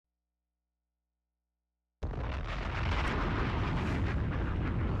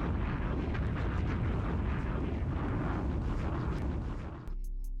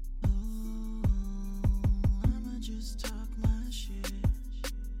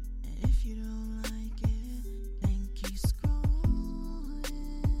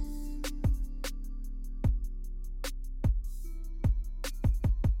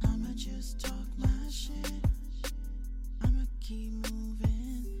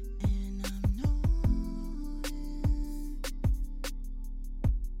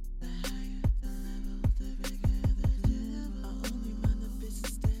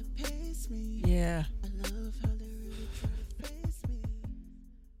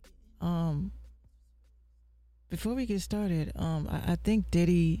Before we get started, I think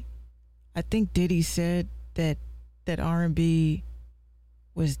Diddy said that R&B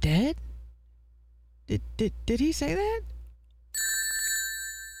was dead. Did he say that?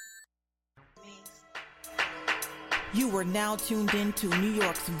 You are now tuned in to New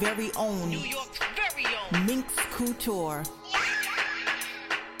York's very own Minx Couture.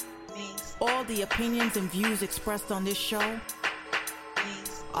 All the opinions and views expressed on this show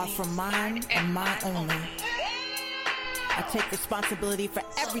are from mine and mine only. I take responsibility for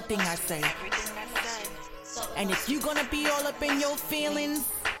everything I say. And if you're gonna be all up in your feelings,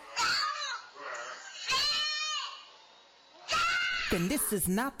 then this is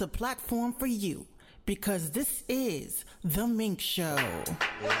not the platform for you, because this is The Mink Show.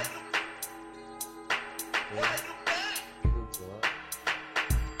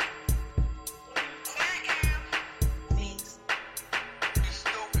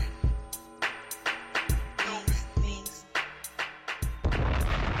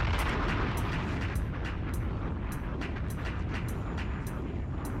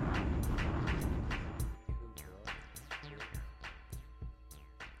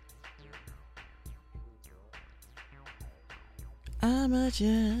 I'ma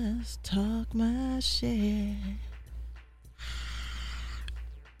just talk my shit.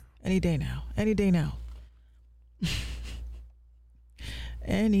 Any day now. Any day now.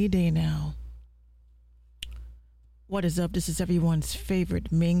 Any day now. What is up? This is everyone's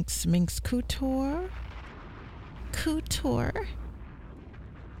favorite Minx Couture. Couture.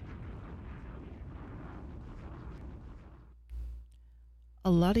 A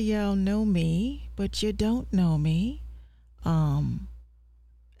lot of y'all know me, but you don't know me.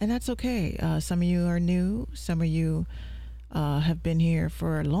 And that's okay. Some of you are new. Some of you have been here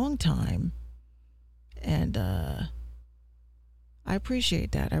for a long time. And I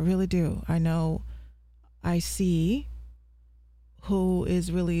appreciate that. I really do. I know I see who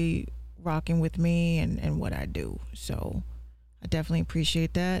is really rocking with me and what I do. So I definitely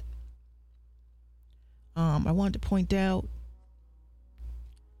appreciate that. I wanted to point out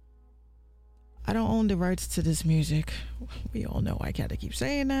I don't own the rights to this music. We all know I gotta keep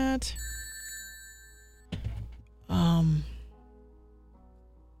saying that.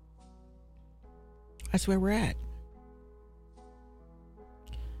 That's where we're at.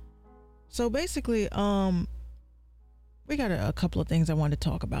 So basically, we got a couple of things I want to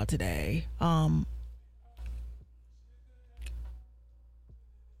talk about today. I've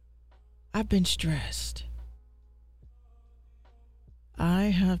been stressed. I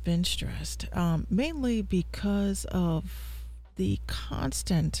have been stressed, mainly because of the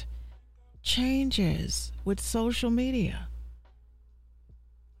constant changes with social media.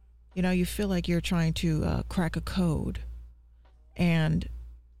 You know, you feel like you're trying to crack a code, and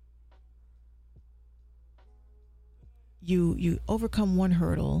you overcome one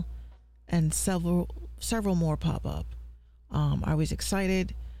hurdle, and several more pop up. I was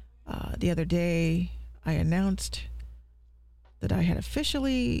excited the other day. I announced that I had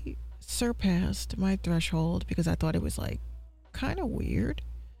officially surpassed my threshold because I thought it was like kind of weird.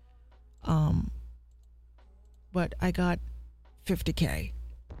 But I got 50K.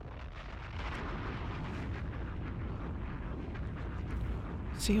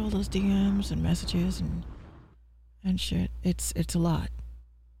 See all those DMs and messages and shit. It's a lot.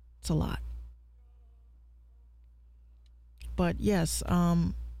 It's a lot. But yes,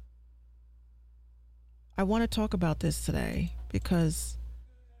 I want to talk about this today because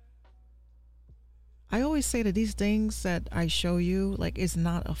I always say that these things that I show you, like, it's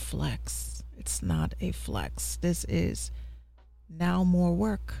not a flex. It's not a flex. This is now more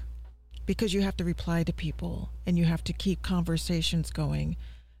work because you have to reply to people and you have to keep conversations going.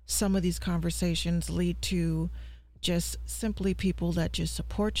 Some of these conversations lead to just simply people that just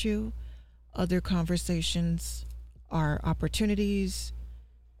support you. Other conversations are opportunities,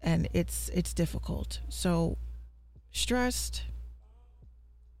 and it's difficult. So stressed.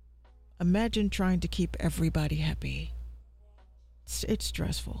 Imagine trying to keep everybody happy. It's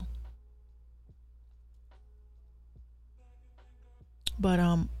stressful. But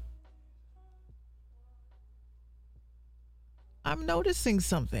I'm noticing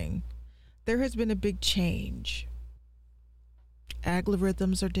something. There has been a big change.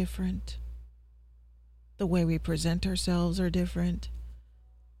 Algorithms are different. The way we present ourselves are different.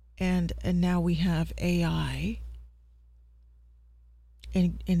 And now we have AI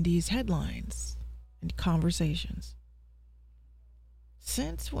in these headlines and conversations.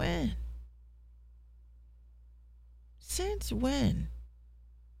 Since when? Since when?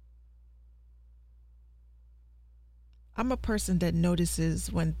 I'm a person that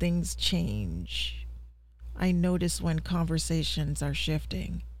notices when things change I notice when conversations are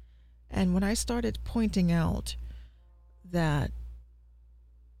shifting. And when I started pointing out that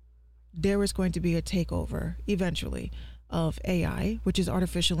there was going to be a takeover eventually of AI, which is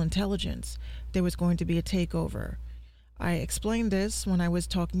artificial intelligence, there was going to be a takeover. I explained this when I was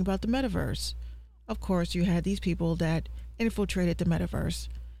talking about the metaverse. Of course, you had these people that infiltrated the metaverse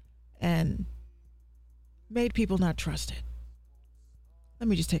and made people not trust it. Let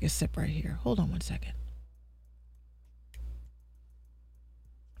me just take a sip right here. Hold on one second.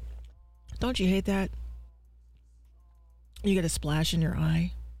 Don't you hate that? You get a splash in your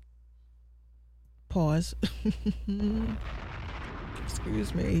eye. Pause.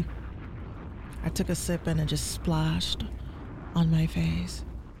 Excuse me. I took a sip and it just splashed on my face.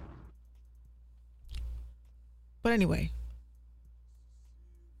 But anyway,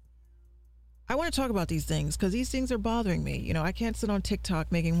 I want to talk about these things because these things are bothering me. You know, I can't sit on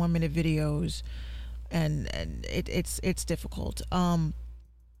TikTok making 1 minute videos, and it's difficult.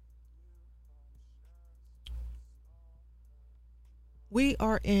 We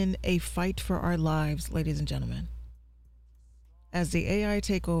are in a fight for our lives, ladies and gentlemen, as the AI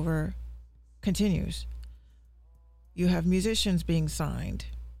takeover continues. You have musicians being signed.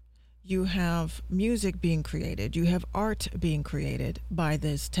 You have music being created. You have art being created by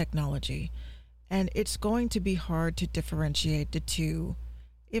this technology. And it's going to be hard to differentiate the two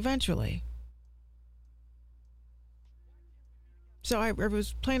eventually. So I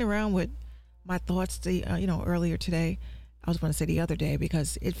was playing around with my thoughts earlier today. I was going to say the other day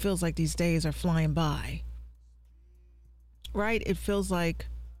because it feels like these days are flying by. Right? It feels like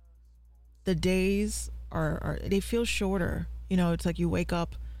the days they feel shorter. You know, it's like you wake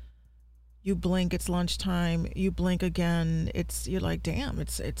up, you blink, it's lunchtime, you blink again, you're like, damn,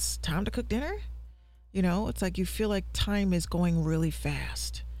 it's time to cook dinner. You know, it's like you feel like time is going really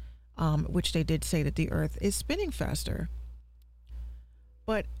fast, which they did say that the earth is spinning faster.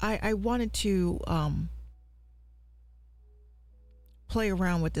 But I wanted to play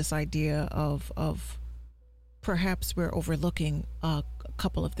around with this idea of perhaps we're overlooking a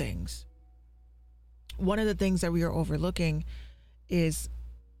couple of things. One of the things that we are overlooking is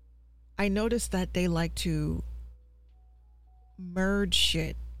I noticed that they like to merge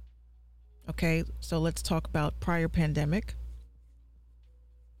shit. Okay, so let's talk about prior pandemic.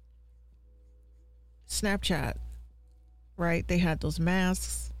 Snapchat, right? They had those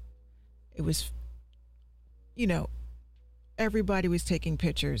masks. It was, you know, everybody was taking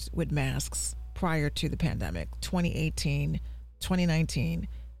pictures with masks prior to the pandemic. 2018, 2019,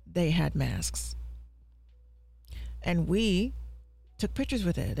 they had masks. And we took pictures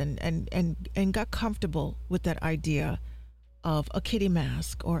with it and got comfortable with that idea of a kitty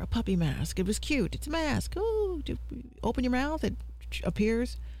mask or a puppy mask. It was cute. It's a mask. Oh, open your mouth, it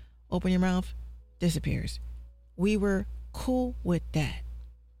appears. Open your mouth, disappears. We were cool with that.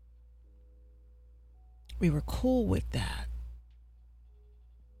 We were cool with that.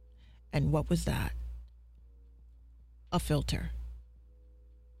 And what was that? A filter,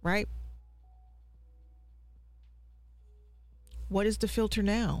 right? What is the filter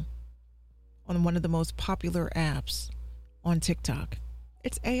now on one of the most popular apps on TikTok?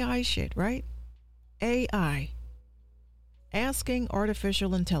 It's AI shit, right? AI. Asking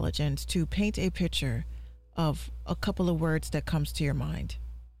artificial intelligence to paint a picture of a couple of words that comes to your mind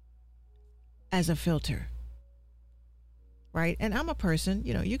as a filter. Right? And I'm a person,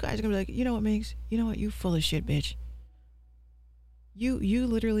 you guys are gonna be like, you know what, Migs? You know what? You full of shit, bitch. You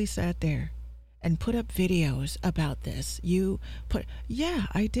literally sat there and put up videos about this. Yeah,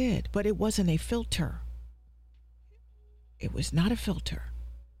 I did, but it wasn't a filter. It was not a filter.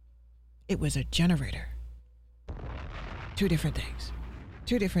 It was a generator. Two different things.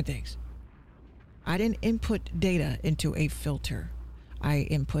 Two different things. I didn't input data into a filter. I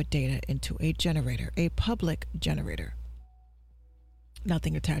input data into a generator, a public generator.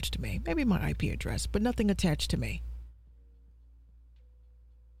 Nothing attached to me. Maybe my IP address, but nothing attached to me.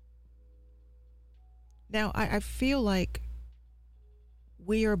 Now, I feel like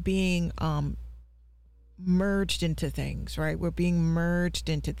we are being merged into things, right? We're being merged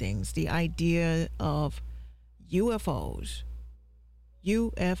into things. The idea of UFOs.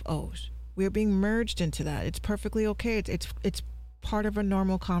 We're being merged into that. It's perfectly okay. It's part of a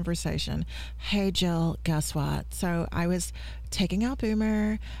normal conversation. Hey Jill, guess what? So I was taking out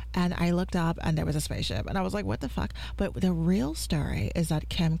Boomer and I looked up and there was a spaceship and I was like, what the fuck? But the real story is that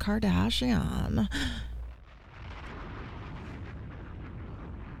Kim Kardashian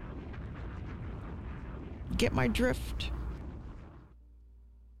get my drift.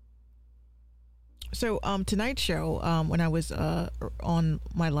 So tonight's show, when I was on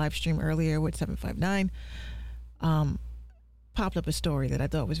my live stream earlier with 759, um, popped up a story that I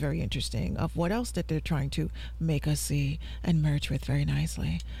thought was very interesting of what else that they're trying to make us see and merge with very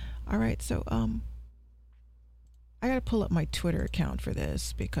nicely. All right, so I gotta pull up my Twitter account for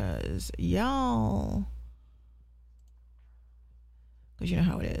this because y'all, because you know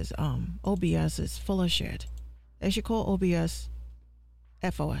how it is. OBS is full of shit. They should call OBS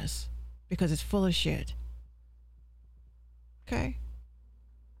FOS because it's full of shit. Okay,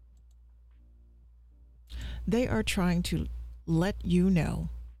 they are trying to let you know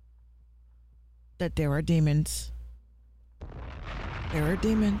that there are demons. There are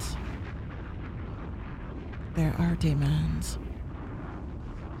demons. There are demons.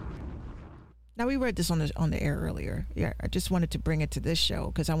 Now we read this on the air earlier. Yeah, I just wanted to bring it to this show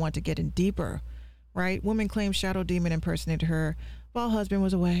because I want to get in deeper. Right? Woman claims shadow demon impersonated her while husband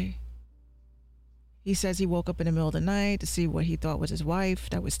was away. He says he woke up in the middle of the night to see what he thought was his wife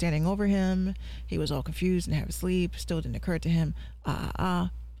that was standing over him. He was all confused and half asleep. Still didn't occur to him.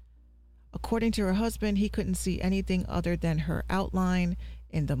 According to her husband, he couldn't see anything other than her outline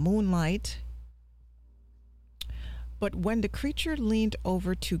in the moonlight. But when the creature leaned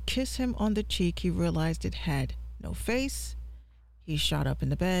over to kiss him on the cheek, he realized it had no face. He shot up in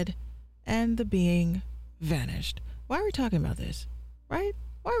the bed, and the being vanished. Why are we talking about this? Right?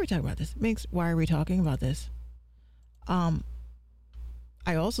 Why are we talking about this? Minx, why are we talking about this? I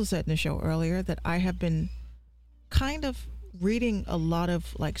also said in the show earlier that I have been kind of reading a lot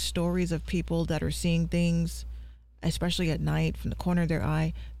of like stories of people that are seeing things, especially at night from the corner of their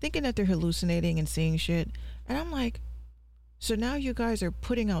eye, thinking that they're hallucinating and seeing shit. And I'm like, so now you guys are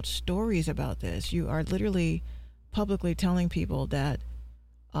putting out stories about this. You are literally publicly telling people that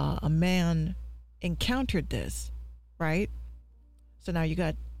a man encountered this, right? So now you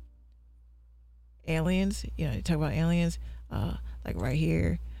got aliens, you know, you talk about aliens, like right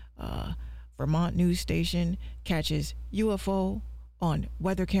here, Vermont news station catches UFO on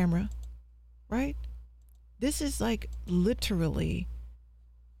weather camera, right? This is like literally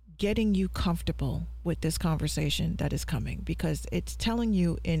getting you comfortable with this conversation that is coming because it's telling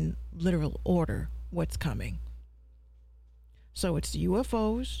you in literal order what's coming. So it's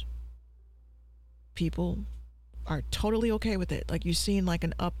UFOs. People are totally okay with it. Like you've seen like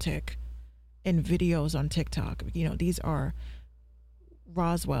an uptick in videos on TikTok. You know, these are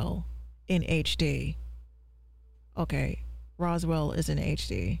Roswell in HD. Okay, Roswell is in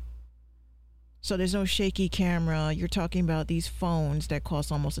HD. So there's no shaky camera. You're talking about these phones that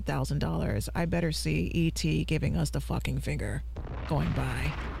cost almost $1,000. I better see ET giving us the fucking finger going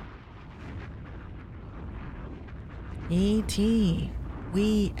by. ET,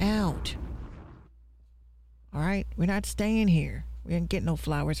 we out. All right, we're not staying here. We didn't get no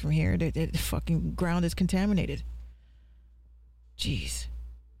flowers from here. The fucking ground is contaminated. Jeez.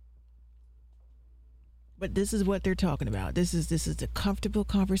 But this is what they're talking about. This is the comfortable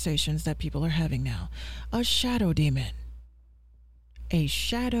conversations that people are having now. A shadow demon. A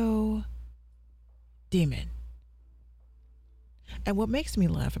shadow demon. And what makes me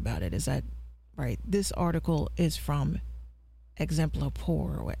laugh about it is that, right, this article is from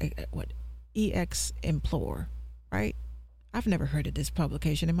Exemplapore, what EX Implore, right? I've never heard of this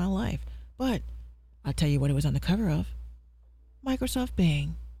publication in my life, but I'll tell you what it was on the cover of. Microsoft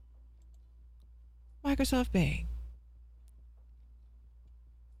Bing. Microsoft Bing.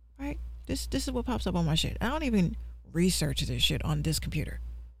 Right? This is what pops up on my shit. I don't even research this shit on this computer.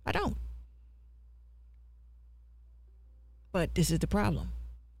 I don't. But this is the problem.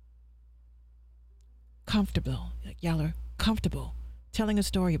 Comfortable. Like y'all are comfortable telling a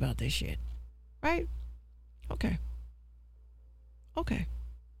story about this shit. Right? Okay. Okay.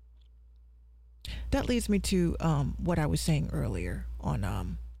 That leads me to what I was saying earlier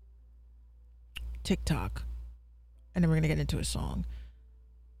on TikTok. And then we're going to get into a song.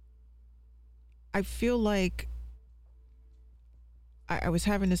 I feel like I was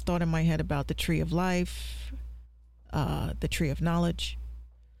having this thought in my head about the tree of life, the tree of knowledge.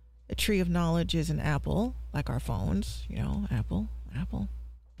 The tree of knowledge is an apple, like our phones, you know, apple.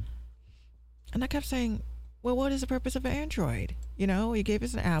 And I kept saying, well, what is the purpose of an Android? You know, you gave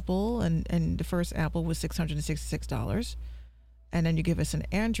us an apple, and the first apple was $666. And then you give us an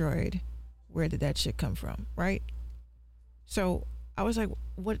Android. Where did that shit come from, right? So I was like,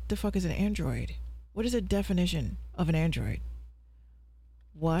 what the fuck is an Android? What is the definition of an Android?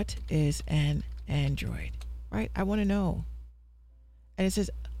 What is an Android, right? I want to know. And it says,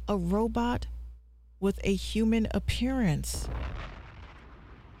 a robot with a human appearance.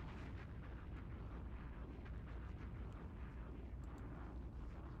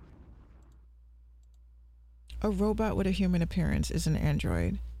 A robot with a human appearance is an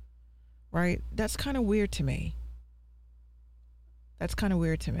android, right? That's kind of weird to me. That's kind of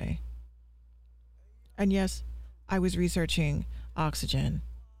weird to me. And yes, I was researching oxygen.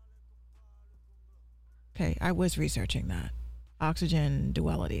 Okay, I was researching that. Oxygen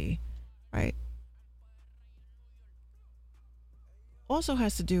duality, right? Also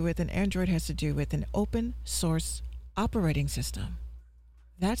has to do with an android, has to do with an open source operating system.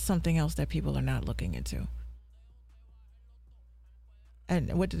 That's something else that people are not looking into.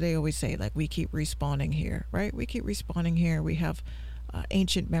 And what do they always say? Like, we keep respawning here, right? We keep respawning here. We have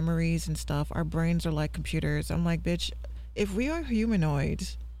ancient memories and stuff. Our brains are like computers. I'm like, bitch, if we are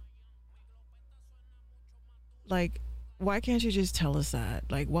humanoids, like, why can't you just tell us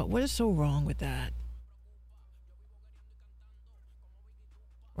that? Like, what is so wrong with that?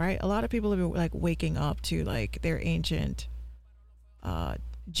 Right? A lot of people are like waking up to like their ancient uh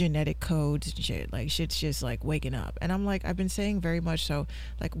genetic codes and shit. Like, shit's just like waking up. And I'm like, I've been saying very much so,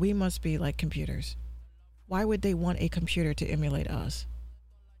 like, we must be like computers. Why would they want a computer to emulate us?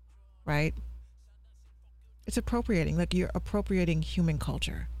 Right? It's appropriating. Like, you're appropriating human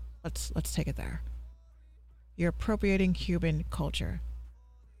culture. Let's take it there. You're appropriating human culture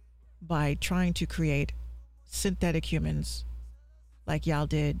by trying to create synthetic humans, like y'all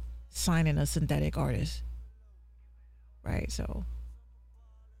did signing a synthetic artist. Right? So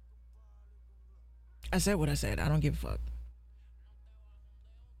I said what I said. I don't give a fuck.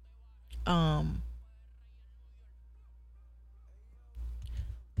 Um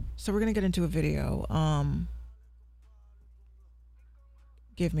so we're gonna get into a video.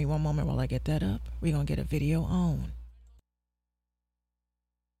 Give me one moment while I get that up. We're gonna get a video on.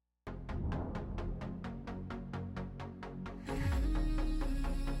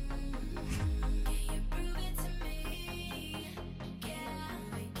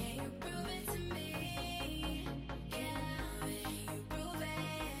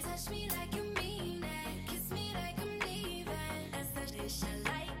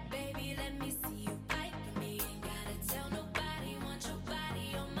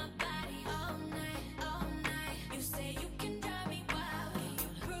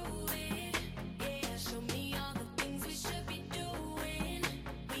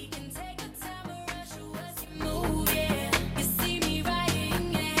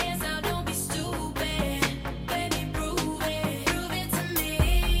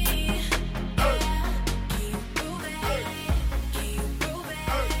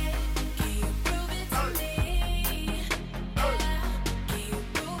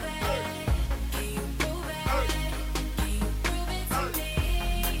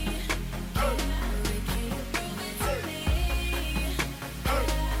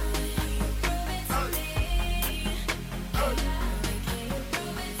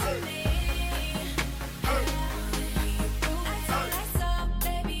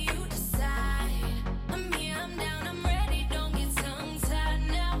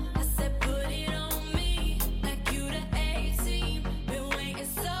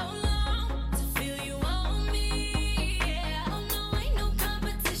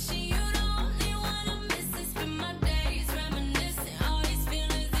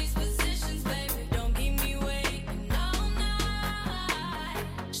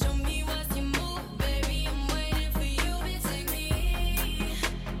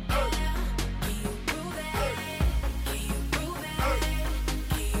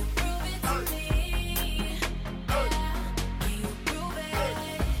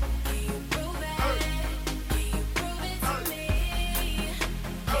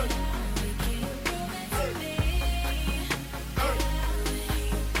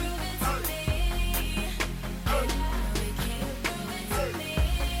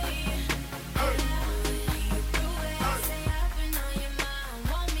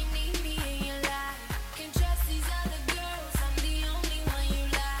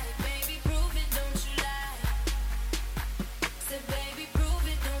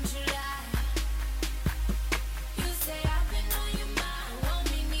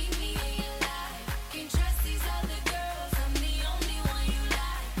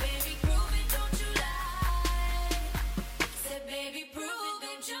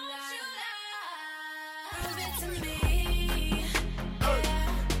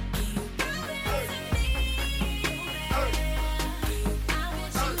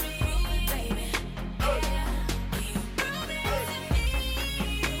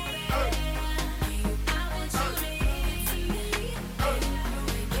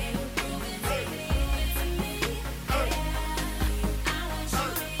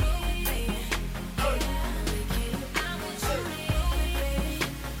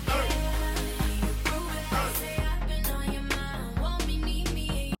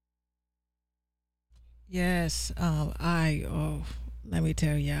 Yes, let me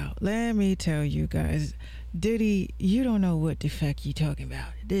tell you guys, Diddy, you don't know what the fuck you talking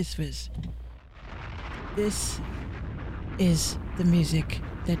about. This is the music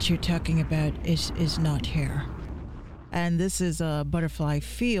that you're talking about is not here. And this is Butterfly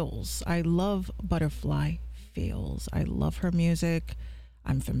Feels. I love Butterfly Feels. I love her music.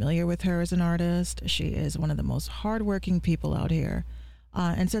 I'm familiar with her as an artist. She is one of the most hardworking people out here.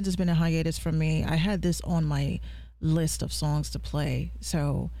 And since it's been a hiatus from me, I had this on my list of songs to play.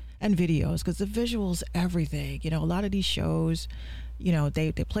 So, and videos, because the visuals, everything. You know, a lot of these shows,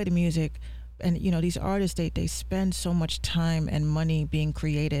 they play the music. And these artists, they spend so much time and money being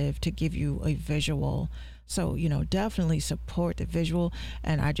creative to give you a visual. So definitely support the visual.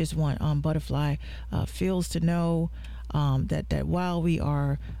 And I just want Butterfly Feels to know that while we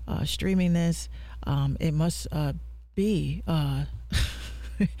are streaming this, it must be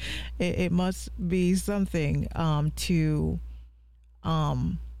it must be something to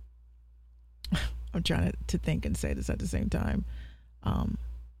um I'm trying to think and say this at the same time. Um,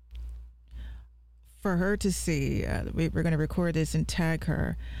 for her to see, we're going to record this and tag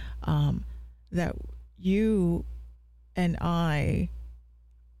her, that you and I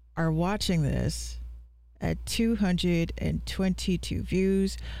are watching this at 222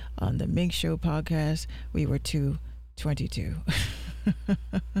 views on the Mink Show podcast. We were 222.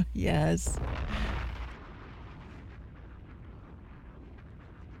 Yes.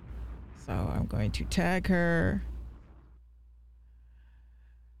 So I'm going to tag her.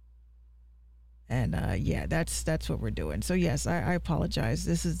 And yeah, that's what we're doing. So yes, I apologize.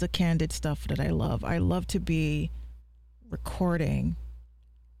 This is the candid stuff that I love. I love to be recording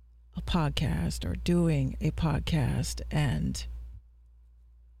a podcast or doing a podcast, and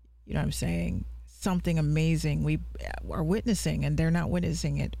you know what I'm saying, something amazing we are witnessing, and they're not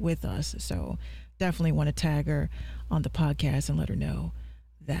witnessing it with us. So definitely want to tag her on the podcast and let her know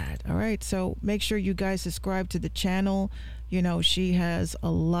that. All right, so make sure you guys subscribe to the channel. She has a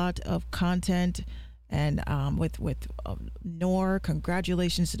lot of content, and with Noor,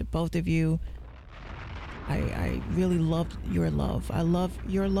 congratulations to the both of you. I really loved your love. I love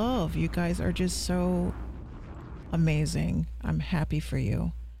your love. You guys are just so amazing. I'm happy for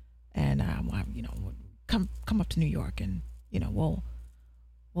you, and come up to New York, and we'll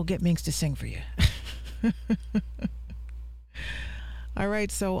get Minx to sing for you. All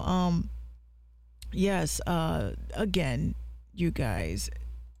right, so yes, again, you guys,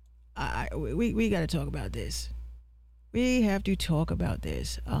 we got to talk about this. We have to talk about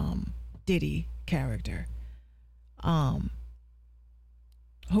this Diddy character. Who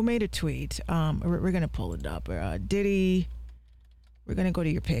made a tweet? We're gonna pull it up. Diddy. We're gonna go to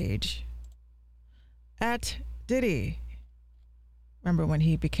your page. At Diddy. Remember when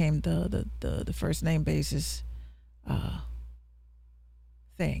he became the first name basis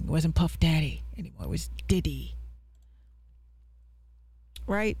thing? It wasn't Puff Daddy anymore. It was Diddy.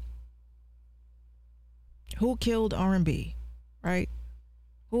 Right? Who killed R&B? Right?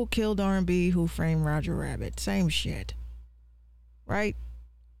 Who killed R&B? Who framed Roger Rabbit? Same shit. Right?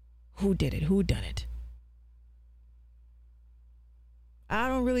 Who did it? Who done it? I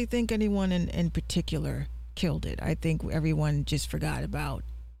don't really think anyone in particular killed it. I think everyone just forgot about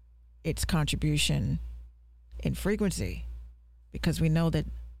its contribution in frequency, because we know that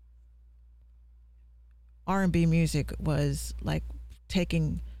R&B music was like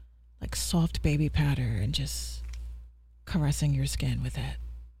taking like soft baby powder and just caressing your skin with it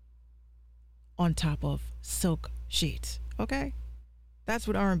on top of silk sheets. Okay, that's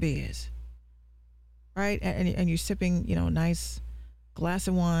what R&B is, right? And you're sipping, nice glass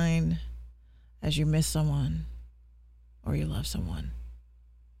of wine as you miss someone or you love someone,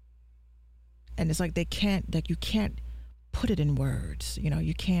 and it's like you can't put it in words.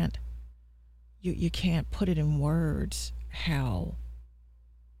 You can't put it in words how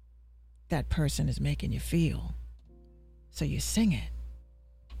that person is making you feel, so you sing it.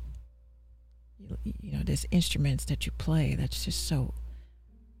 There's instruments that you play that's just so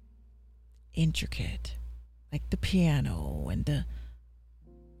intricate, like the piano and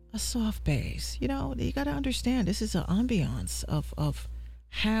a soft bass. You got to understand, this is an ambiance of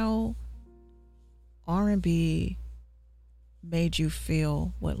how R&B made you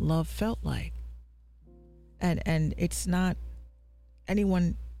feel what love felt like. And it's not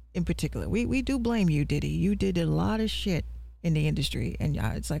anyone in particular. We do blame you, Diddy. You did a lot of shit in the industry, and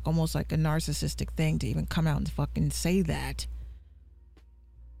it's like almost like a narcissistic thing to even come out and fucking say that.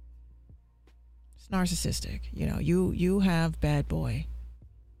 It's narcissistic. You have Bad Boy.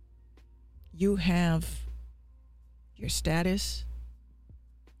 You have your status.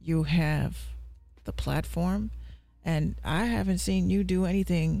 You have the platform, and I haven't seen you do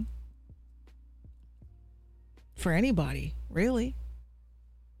anything for anybody, really.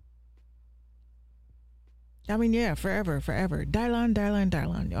 I mean, yeah, forever, forever. Dylan, Dylan,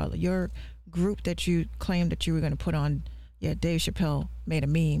 Dylan. Your group that you claimed that you were going to put on, yeah, Dave Chappelle made a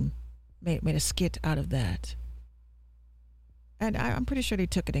meme, made a skit out of that. And I'm pretty sure they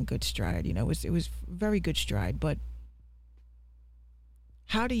took it in good stride. It was very good stride. But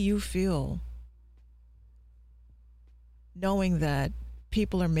how do you feel knowing that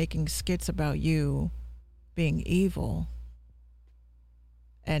people are making skits about you being evil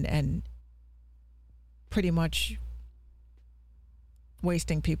and pretty much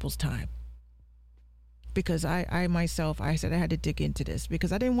wasting people's time? Because I myself, I said I had to dig into this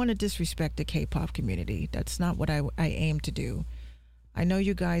because I didn't want to disrespect the K-pop community. That's not what I aim to do. I know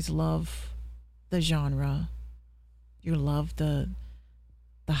you guys love the genre. You love the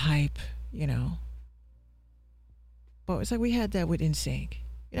hype, But it's like we had that with NSYNC.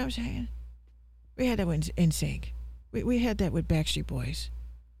 You know what I'm saying? We had that with NSYNC. We had that with Backstreet Boys.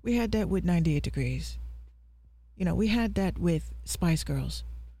 We had that with 98 Degrees. We had that with Spice Girls.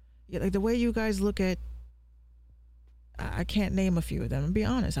 Like the way you guys look at, I can't name a few of them. And be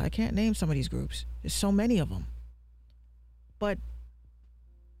honest, I can't name some of these groups. There's so many of them. But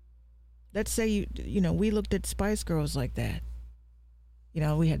let's say we looked at Spice Girls like that.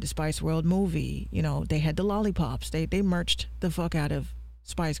 We had the Spice World movie. They had the lollipops. They merched the fuck out of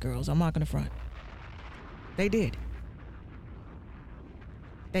Spice Girls. I'm not gonna front. They did.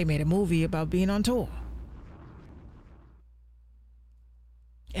 They made a movie about being on tour.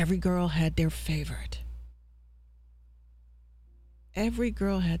 Every girl had their favorite. Every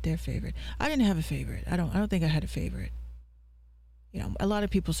girl had their favorite. I didn't have a favorite. I don't think I had a favorite. A lot of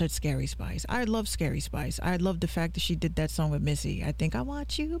people said Scary Spice. I love Scary Spice. I love the fact that she did that song with Missy. I think I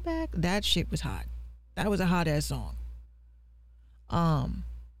want you back. That shit was hot. That was a hot ass song.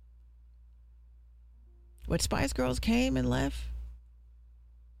 But Spice Girls came and left.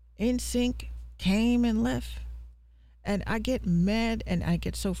 NSYNC came and left. And I get mad and I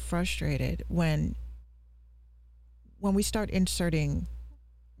get so frustrated when we start inserting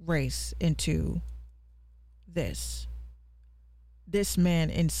race into this. This man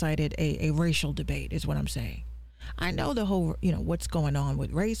incited a racial debate is what I'm saying. I know the whole, what's going on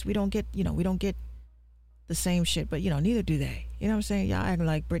with race. We don't get the same shit, but neither do they. You know what I'm saying? Y'all act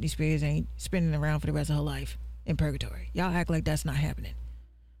like Britney Spears ain't spinning around for the rest of her life in purgatory. Y'all act like that's not happening.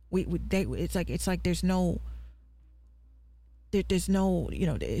 It's like there's no,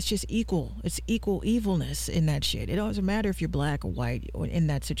 it's just equal. It's equal evilness in that shit. It doesn't matter if you're black or white or in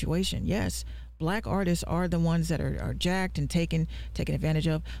that situation. Yes, black artists are the ones that are jacked and taken advantage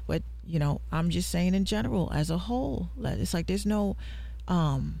of. But, I'm just saying in general, as a whole, it's like there's no,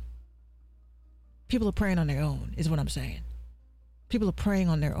 people are preying on their own is what I'm saying. People are preying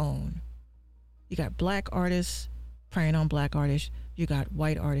on their own. You got black artists preying on black artists. You got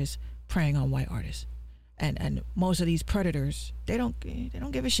white artists preying on white artists. And most of these predators, they don't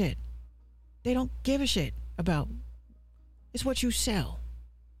give a shit. They don't give a shit about, it's what you sell.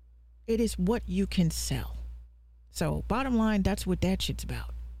 It is what you can sell. So bottom line, that's what that shit's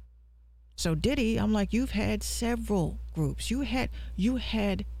about. So Diddy, I'm like, you've had several groups. You had,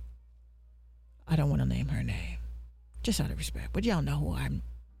 I don't want to name her name, just out of respect, but y'all know who I'm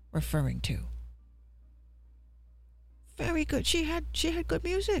referring to. Very good. She had good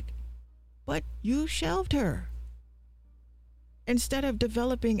music. But you shelved her. Instead of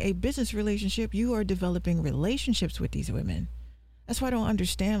developing a business relationship, you are developing relationships with these women. That's why I don't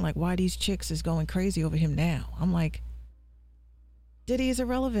understand why these chicks is going crazy over him now. I'm like, Diddy is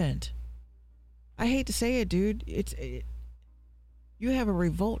irrelevant. I hate to say it, dude. You have a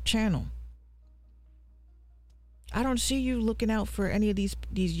revolt channel. I don't see you looking out for any of these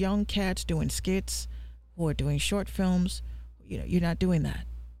young cats doing skits or doing short films. You're not doing that.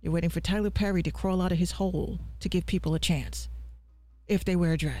 You're waiting for Tyler Perry to crawl out of his hole to give people a chance if they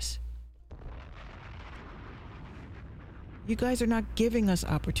wear a dress. You guys are not giving us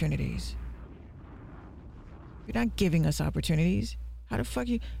opportunities. You're not giving us opportunities. How the fuck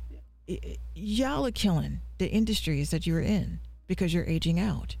y'all are killing the industries that you're in because you're aging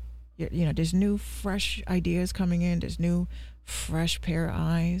out. There's new fresh ideas coming in. There's new fresh pair of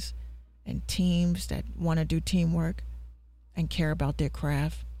eyes and teams that want to do teamwork and care about their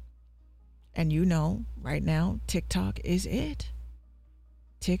craft. And right now, TikTok is it.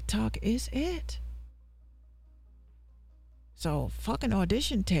 TikTok is it. So fucking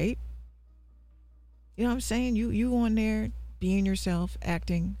audition tape. You know what I'm saying? You on there being yourself,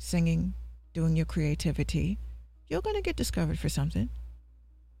 acting, singing, doing your creativity. You're going to get discovered for something.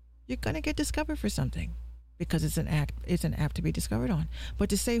 You're gonna get discovered for something because it's an app to be discovered on. But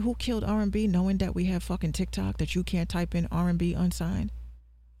to say who killed R&B knowing that we have fucking TikTok that you can't type in R&B unsigned,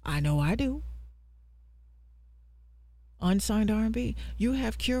 I know I do. Unsigned R&B. You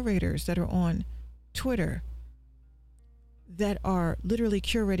have curators that are on Twitter that are literally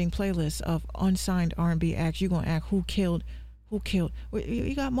curating playlists of unsigned R&B acts. You're gonna ask who killed. Well,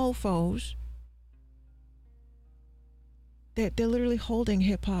 you got mofos that they're literally holding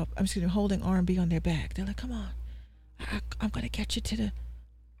hip hop. Holding R&B on their back. They're like, come on, I'm gonna get you to the,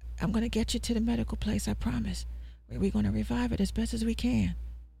 I'm gonna get you to the medical place. I promise. We're gonna revive it as best as we can.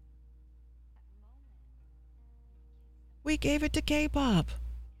 We gave it to K-pop.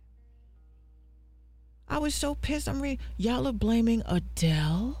 I was so pissed. I'm reading. Y'all are blaming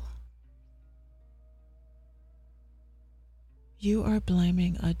Adele. You are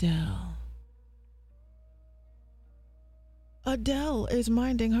blaming Adele. Adele is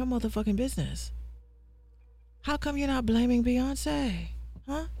minding her motherfucking business. How come you're not blaming Beyonce?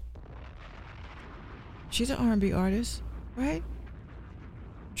 Huh? She's an R&B artist, right?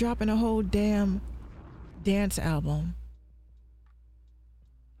 Dropping a whole damn dance album.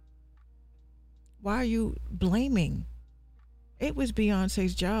 Why are you blaming? It was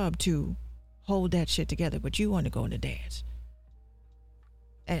Beyonce's job to hold that shit together, but you want to go into dance.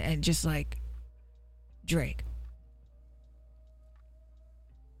 And just like Drake.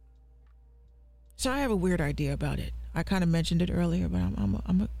 So I have a weird idea about it. I kind of mentioned it earlier, but I'm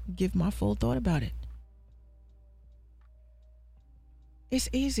going to give my full thought about it. It's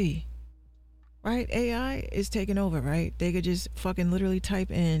easy, right? AI is taking over, right? They could just fucking literally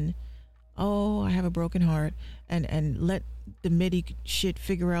type in, oh, I have a broken heart, and let the MIDI shit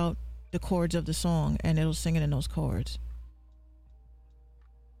figure out the chords of the song, and it'll sing it in those chords.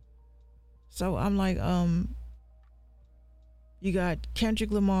 So I'm like, you got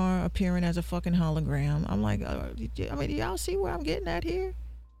Kendrick Lamar appearing as a fucking hologram. I'm like, y'all see where I'm getting at here?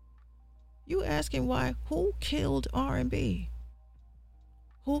 You asking why? Who killed R&B?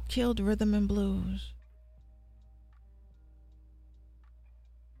 Who killed rhythm and blues?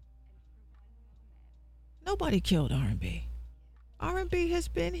 Nobody killed R&B. R&B has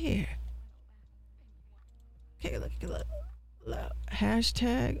been here. Okay, look.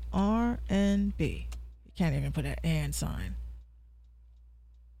 Hashtag R&B. You can't even put an and sign.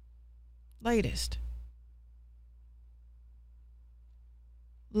 Latest.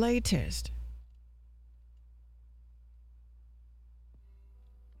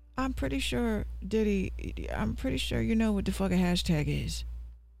 I'm pretty sure, Diddy, I'm pretty sure you know what the fucking hashtag is.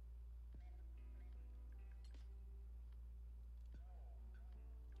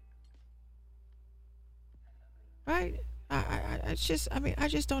 Right? I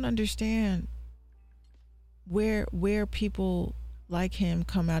just don't understand where people like him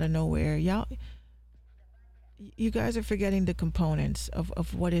come out of nowhere. You guys are forgetting the components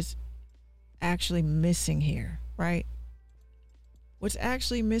of what is actually missing here, right? What's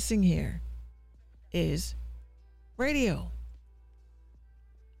actually missing here is radio.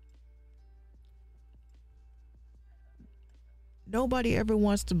 Nobody ever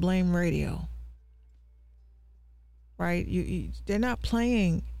wants to blame radio, right? They're not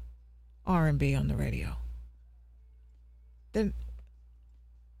playing R&B on the radio. Then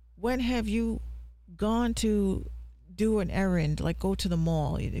when have you gone to do an errand, like go to the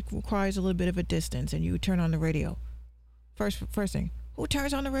mall? It requires a little bit of a distance, and you turn on the radio. First thing, who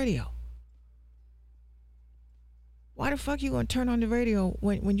turns on the radio? Why the fuck you gonna turn on the radio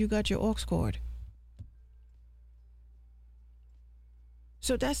when you got your aux cord?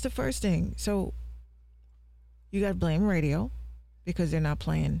 So that's the first thing. So you gotta blame radio because they're not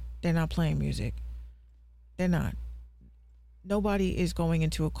playing music. They're not. Nobody is going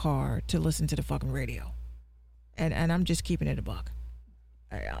into a car to listen to the fucking radio. And I'm just keeping it a buck.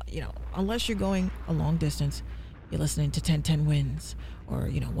 Unless you're going a long distance, you're listening to 1010 Winds or,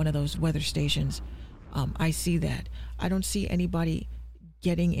 one of those weather stations. I see that. I don't see anybody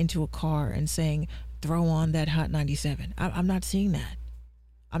getting into a car and saying, throw on that Hot 97. I'm not seeing that.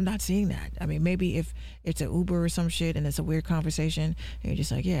 I'm not seeing that. I mean, maybe if it's an Uber or some shit and it's a weird conversation and you're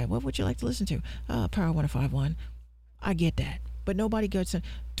just like, yeah, what would you like to listen to? Power 105.1. I get that. But nobody gets to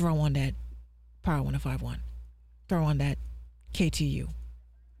throw on that Power 105.1. Throw on that KTU.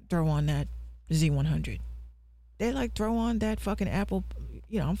 Throw on that Z100. They like throw on that fucking Apple.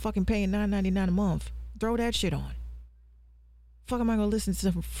 I'm fucking paying $9.99 a month. Throw that shit on. Fuck am I gonna listen to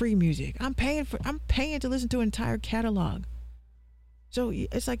some free music? I'm paying to listen to an entire catalog. So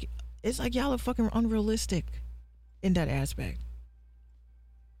it's like y'all are fucking unrealistic in that aspect.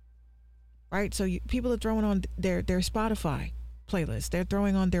 Right? So people are throwing on their Spotify playlist. They're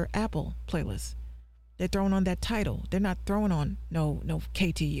throwing on their Apple playlist. They're throwing on that title. They're not throwing on no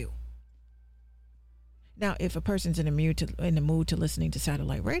KTU. Now, if a person's in the mood to listening to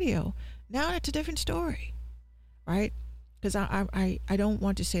satellite radio, now that's a different story, right? Because I don't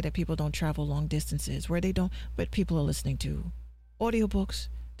want to say that people don't travel long distances where they don't, but people are listening to audiobooks,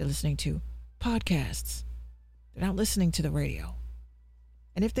 they're listening to podcasts, they're not listening to the radio.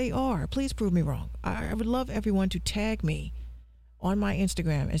 And if they are, please prove me wrong. I would love everyone to tag me on my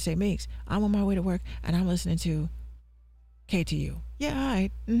Instagram and say, Meeks, I'm on my way to work and I'm listening to KTU. Yeah, all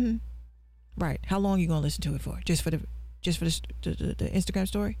right. Mm-hmm. Right. How long are you gonna listen to it for? Just for the Instagram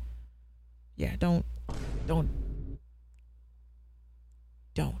story? Yeah. Don't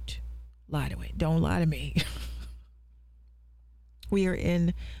lie to it. Don't lie to me. We are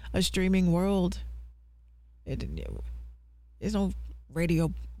in a streaming world. There's no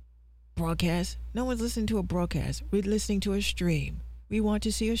radio broadcast. No one's listening to a broadcast. We're listening to a stream. We want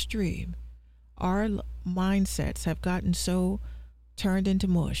to see a stream. Our mindsets have gotten so turned into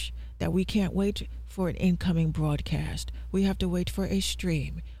mush that we can't wait for an incoming broadcast. We have to wait for a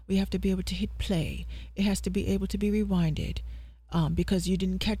stream. We have to be able to hit play. It has to be able to be rewinded because you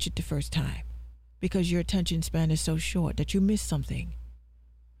didn't catch it the first time, because your attention span is so short that you miss something.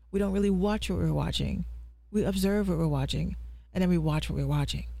 We don't really watch what we're watching. We observe what we're watching, and then we watch what we're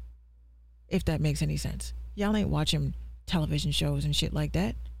watching, if that makes any sense. Y'all ain't watching television shows and shit like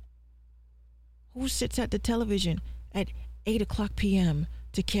that. Who sits at the television at 8 o'clock p.m.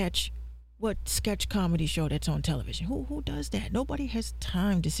 to catch what sketch comedy show that's on television? Who does that? Nobody has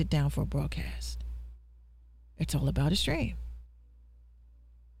time to sit down for a broadcast. It's all about a stream.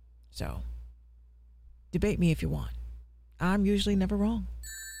 So, debate me if you want. I'm usually never wrong.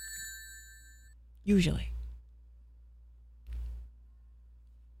 Usually.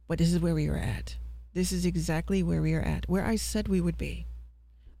 But this is where we are at. This is exactly where we are at. Where I said we would be.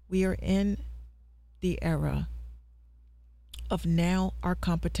 We are in the era of now our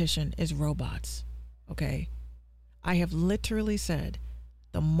competition is robots. Okay? I have literally said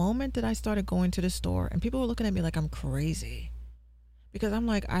the moment that I started going to the store, and people were looking at me like I'm crazy, because I'm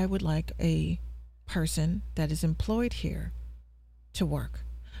like, I would like a person that is employed here to work.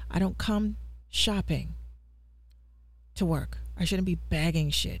 I don't come shopping to work. I shouldn't be bagging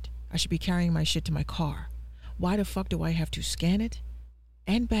shit. I should be carrying my shit to my car. Why the fuck do I have to scan it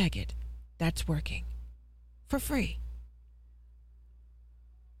and bag it? That's working for free.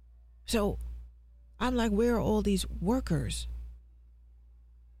 So I'm like, where are all these workers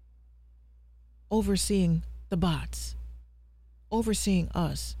overseeing the bots, overseeing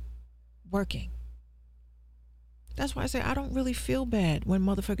us working? That's why I say I don't really feel bad when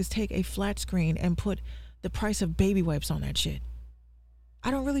motherfuckers take a flat screen and put the price of baby wipes on that shit.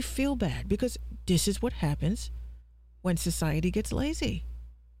 I don't really feel bad, because this is what happens when society gets lazy.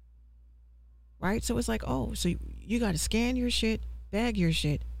 Right? So it's like, oh, so you got to scan your shit, bag your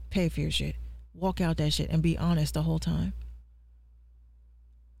shit, pay for your shit, walk out that shit, and be honest the whole time.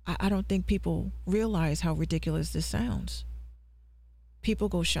 I don't think people realize how ridiculous this sounds. People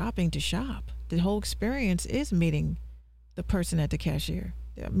go shopping to shop. The whole experience is meeting the person at the cashier.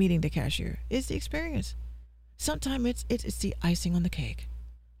 Meeting the cashier is the experience. Sometimes it's the icing on the cake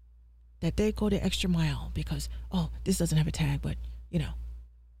that they go the extra mile because, oh, this doesn't have a tag, but you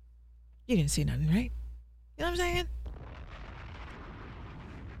didn't see nothing, right? You know what I'm saying?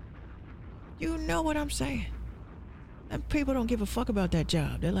 You know what I'm saying? And people don't give a fuck about that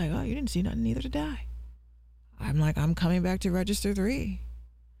job. They're like, oh, you didn't see nothing, neither did I. I'm like, I'm coming back to register 3.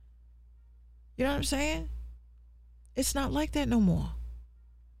 You know what I'm saying? It's not like that no more.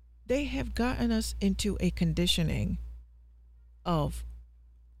 They have gotten us into a conditioning of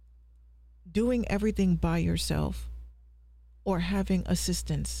doing everything by yourself or having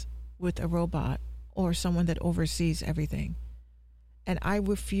assistance with a robot or someone that oversees everything. And I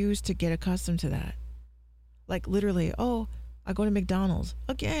refuse to get accustomed to that. Like literally, oh, I go to McDonald's.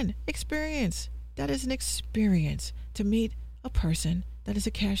 Again, experience. That is an experience to meet a person that is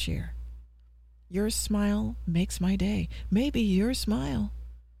a cashier. Your smile makes my day. Maybe your smile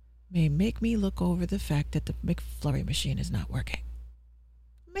may make me look over the fact that the McFlurry machine is not working.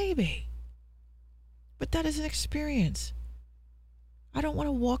 Maybe. But that is an experience. I don't want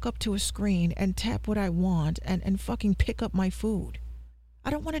to walk up to a screen and tap what I want and fucking pick up my food. I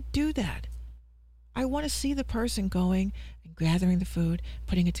don't want to do that. I want to see the person going and gathering the food,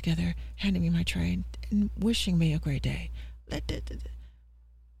 putting it together, handing me my tray, and wishing me a great day.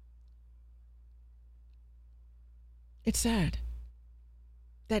 It's sad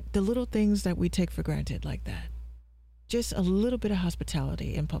that the little things that we take for granted like that, just a little bit of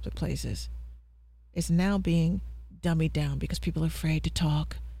hospitality in public places, is now being dummied down because people are afraid to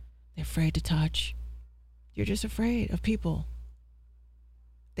talk. They're afraid to touch. You're just afraid of people.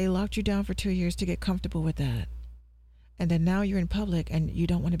 They locked you down for 2 years to get comfortable with that. And then now you're in public and you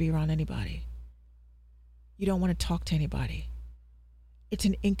don't want to be around anybody. You don't want to talk to anybody. It's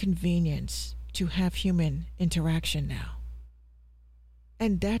an inconvenience to have human interaction now.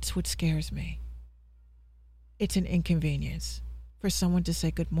 And that's what scares me. It's an inconvenience for someone to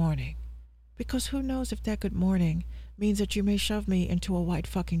say good morning. Because who knows if that good morning means that you may shove me into a white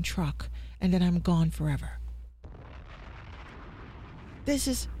fucking truck and then I'm gone forever. This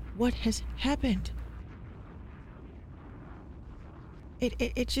is what has happened.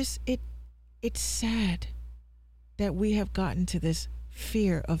 It's sad that we have gotten to this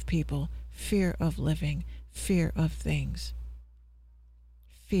fear of people, fear of living, fear of things.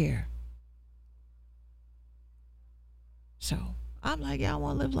 Fear. So I'm like, y'all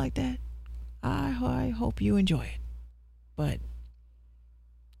want to live like that? I hope you enjoy it. But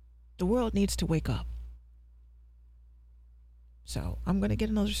the world needs to wake up. So I'm going to get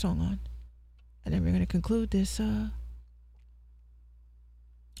another song on. And then we're going to conclude this.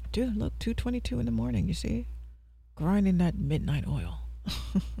 Dude, look, 2:22 in the morning, you see? Grinding that midnight oil.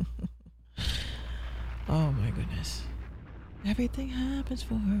 Oh my goodness. Everything happens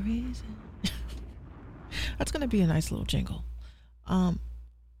for a reason. That's going to be a nice little jingle.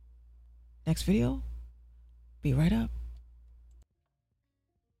 Next video, be right up.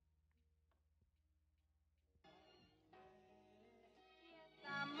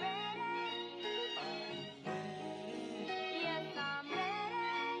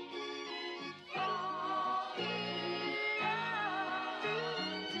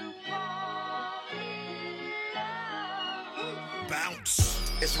 Bounce.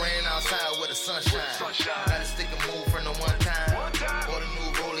 It's raining outside with the sunshine. Gotta stick and move from the one time. Or the new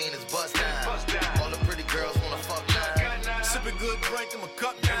rollie in his bust down. All the pretty girls wanna fuck now. Sipping good drink in my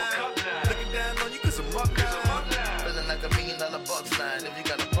cup now. Looking down on you cause I'm up now. Feeling like $1 million bucks line. If you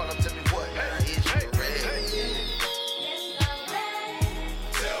got a problem, tell me what. Is you ready?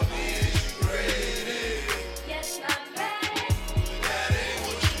 Tell me, is you ready? Yes, I'm ready. That ain't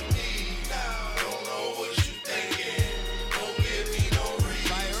what you need now. Don't know what you thinking. Don't give me no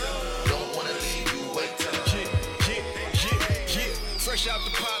reason. Don't wanna leave you wait till fresh out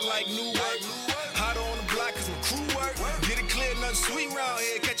the pot like new work. Hot on the block cause my crew work. Get it clear, nothing sweet round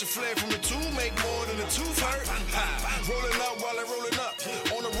here. Catch a flare from the two, make more than the tooth hurt. Rolling up while I rolling up.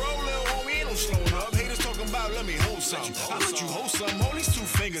 On the roll, little homie, ain't no slowing up. Haters talking about let me hold something. I let you hold something. Hold these 2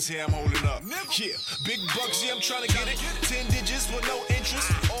 fingers here I'm holding up. Yeah, big bucks, yeah, I'm trying to get it. 10 digits with no interest.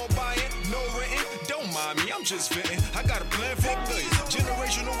 All buying, no renting. Don't mind me, I'm just fitting. I got a plan for good.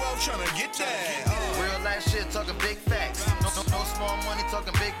 Generational wealth trying to get that. Real life shit, talking big facts. No small money,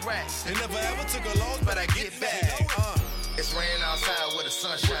 talking big racks. They never ever took a loss, but I get back. It's raining outside with the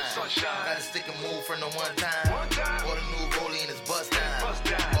sunshine. Gotta stick and move from the one time. Or the new rollie in his bust down.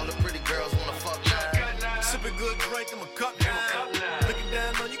 All the pretty girls wanna fuck now. Sipping good drink in my cup now. Looking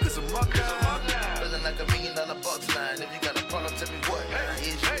down on you cause I'm up now. Feeling like $1 million bucks line. If you got a problem, tell me what.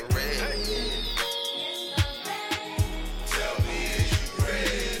 Is you ready? Tell me, is you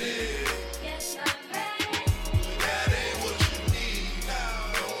ready? Yes, I'm ready. That ain't what you need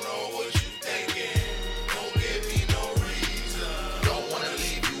now. Don't know what you thinking. Don't give me no reason. Don't wanna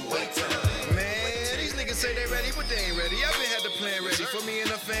leave you wait till. Man, these niggas say they ready, but they ain't ready. I've been had the plan ready for me and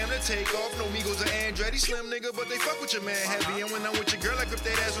the fam to take off. No Migos or Andretti, slim nigga, but they fuck with your man heavy. And when I'm with your girl, I grip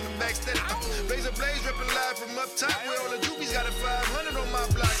that ass on the back steady. Blazer Blaze ripping live from up top, where all the groupies got a 500 on my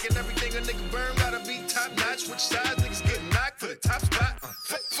block. And everything a nigga burn gotta be top notch. Which size niggas get knocked for the top spot?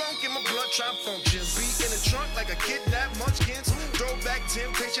 Funk in my blood, try function. Beat in the trunk like a kidnapped munchkins. Throwback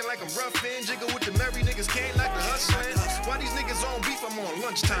temptation like I'm rough in. Jiggle with the merry niggas, can't like the hustling. Why these niggas on beef? I'm on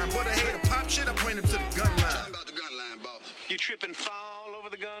lunchtime. But I hate a pop shit, I point him to the gun line. You trip and fall over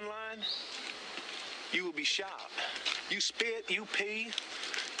the gun line? You will be shot. You spit, you pee.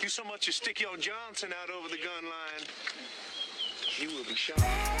 You so much as stick your Johnson out over the gun line. You will be shot.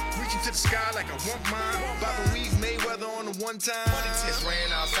 Reaching to the sky like I want mine. Bobby Weave Mayweather on the one time. It's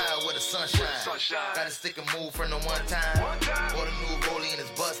raining outside with the sunshine. Gotta stick and move from the one time. Or the new rollie in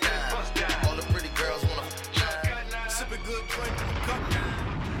his bust down. All the pretty girls wanna sip a good drink in a cup now.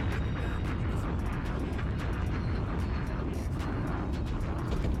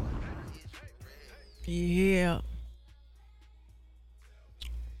 Yeah.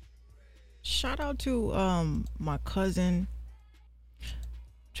 Shout out to my cousin.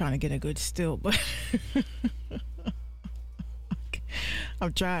 Trying to get a good still, but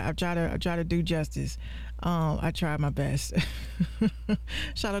I've tried to do justice. I tried my best.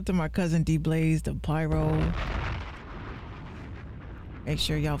 Shout out to my cousin D Blaze, the Pyro. Make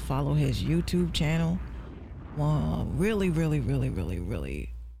sure y'all follow his YouTube channel. Well, really, really, really, really,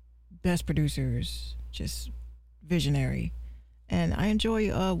 really best producers, just visionary. And I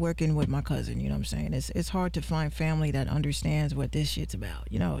enjoy working with my cousin. You know what I'm saying? It's hard to find family that understands what this shit's about.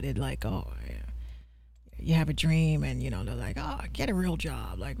 You know, they're like, oh, yeah, you have a dream, and they're like, oh, get a real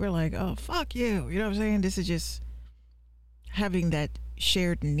job. Like we're like, oh, fuck you. You know what I'm saying? This is just having that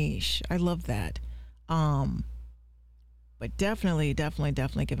shared niche. I love that. Um, but definitely, definitely,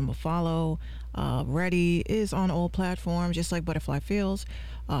 definitely give him a follow. Ready is on all platforms, just like Butterfly Feels.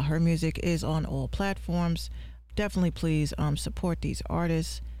 Her music is on all platforms. Definitely, please support these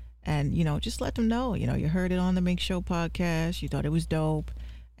artists, and just let them know. You heard it on the Make Show podcast. You thought it was dope,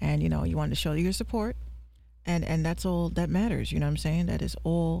 and you wanted to show your support, and that's all that matters. You know what I'm saying? That is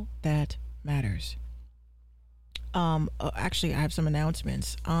all that matters. Actually, I have some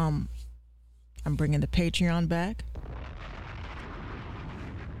announcements. I'm bringing the Patreon back.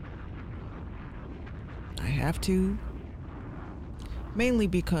 I have to, mainly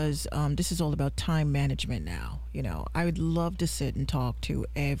because this is all about time management now. I would love to sit and talk to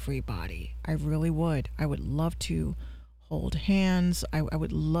everybody. I really would. I would love to hold hands. I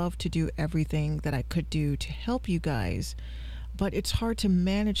would love to do everything that I could do to help you guys. But it's hard to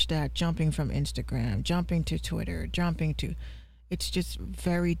manage that, jumping from Instagram, jumping to Twitter, it's just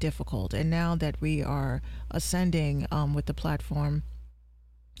very difficult. And now that we are ascending with the platform,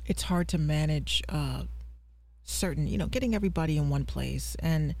 it's hard to manage certain, getting everybody in one place.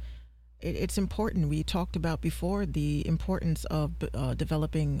 And it's important. We talked about before the importance of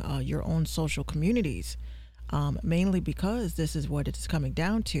developing your own social communities, mainly because this is what it's coming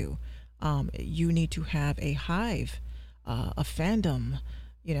down to. You need to have a hive, a fandom,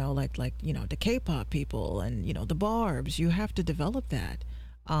 the K-pop people and the Barbs. You have to develop that.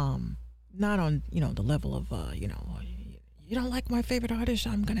 Not on the level of you don't like my favorite artist,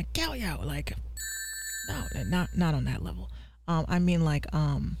 I'm gonna kill you. Like, no, not on that level. I mean, like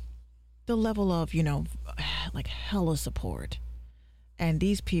the level of like hella support, and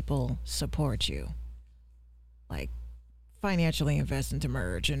these people support you, like financially invest into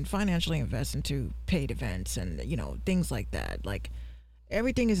merch and financially invest into paid events and things like that. Like,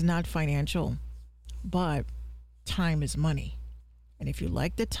 everything is not financial, but time is money. And if you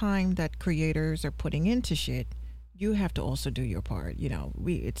like the time that creators are putting into shit, you have to also do your part.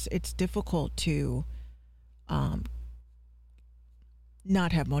 It's difficult to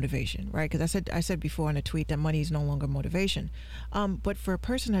not have motivation, right? Because I said before in a tweet that money is no longer motivation. But for a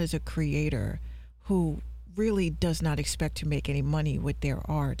person that is a creator who really does not expect to make any money with their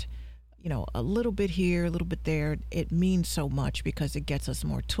art, a little bit here, a little bit there, it means so much because it gets us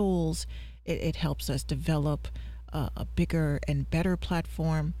more tools. It helps us develop a bigger and better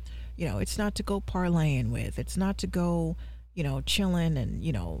platform. It's not to go parlaying with. It's not to go, chilling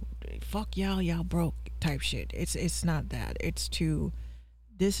and, fuck y'all broke type shit. It's not that. It's to,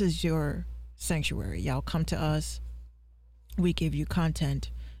 this is your sanctuary. Y'all come to us. We give you content.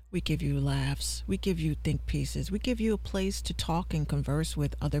 We give you laughs. We give you think pieces. We give you a place to talk and converse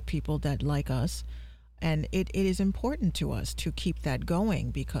with other people that like us. And it is important to us to keep that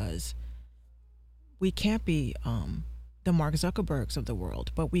going, because we can't be the Mark Zuckerbergs of the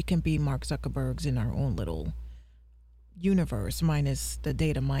world, but we can be Mark Zuckerbergs in our own little universe, minus the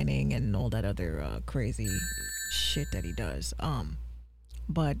data mining and all that other crazy shit that he does.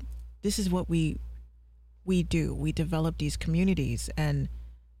 But this is what we do. We develop these communities, and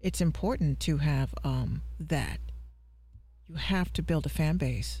it's important to have that. You have to build a fan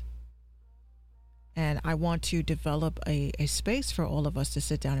base. And I want to develop a space for all of us to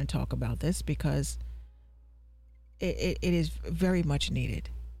sit down and talk about this, because it is very much needed.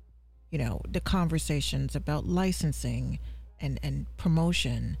 The conversations about licensing and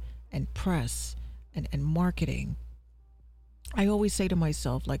promotion and press and marketing. I always say to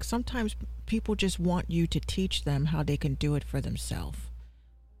myself, like, sometimes people just want you to teach them how they can do it for themselves.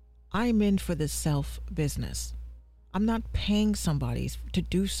 I'm in for the self business. I'm not paying somebody to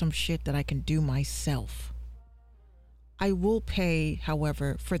do some shit that I can do myself. I will pay,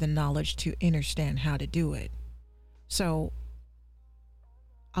 however, for the knowledge to understand how to do it. So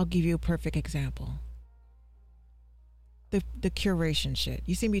I'll give you a perfect example. The curation shit.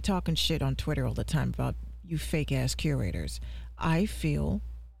 You see me talking shit on Twitter all the time about you fake ass curators. I feel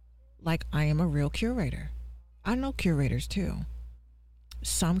like I am a real curator. I know curators too.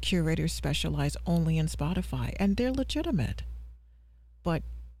 Some curators specialize only in Spotify, and they're legitimate. But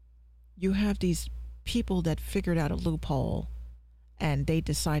you have these people that figured out a loophole, and they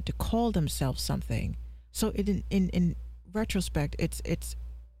decide to call themselves something. So in retrospect, it's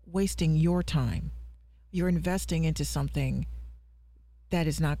wasting your time. You're investing into something that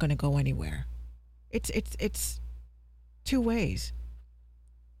is not going to go anywhere. It's two ways.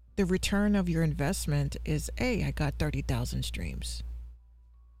 The return of your investment is, hey, I got 30,000 streams.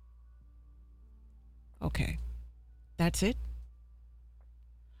 Okay. That's it.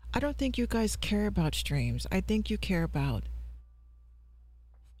 I don't think you guys care about streams. I think you care about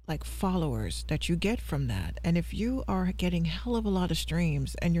like followers that you get from that. And if you are getting hell of a lot of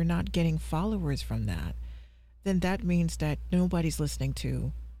streams and you're not getting followers from that, then that means that nobody's listening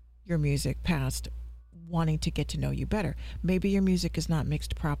to your music past wanting to get to know you better. Maybe your music is not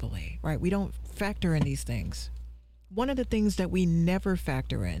mixed properly, right? We don't factor in these things. One of the things that we never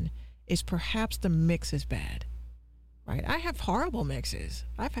factor in is perhaps the mix is bad, right? I have horrible mixes.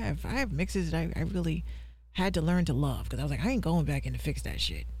 I have mixes that I really had to learn to love because I was like, I ain't going back in to fix that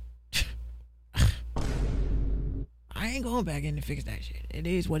shit. I ain't going back in to fix that shit. It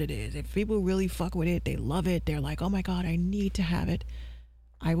is what it is. If people really fuck with it, they love it. They're like, oh my God, I need to have it.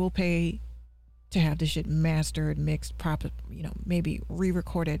 I will pay to have this shit mastered, mixed, proper, maybe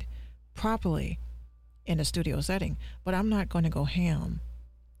re-recorded properly in a studio setting. But I'm not going to go ham.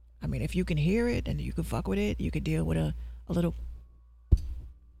 I mean, if you can hear it and you can fuck with it, you could deal with a little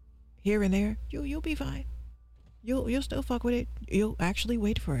here and there. You'll be fine. You'll still fuck with it. You'll actually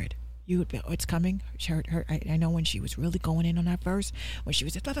wait for it. It's coming. I know when she was really going in on that verse, when she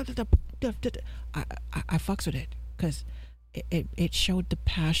was I fucks with it because it showed the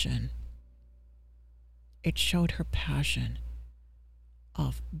passion. It showed her passion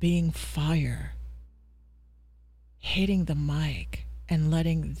of being fire, hitting the mic, and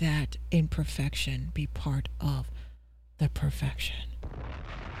letting that imperfection be part of the perfection.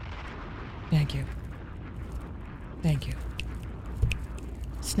 Thank you. Thank you.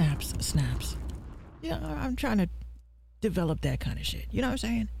 Snaps. I'm trying to develop that kind of shit. You know what I'm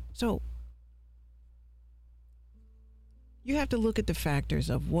saying? So you have to look at the factors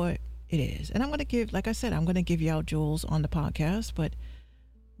of what it is. And I'm going to give, like I said, I'm going to give you out jewels on the podcast, but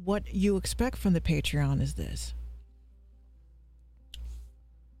what you expect from the Patreon is this.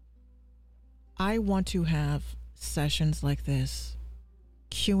 I want to have sessions like this,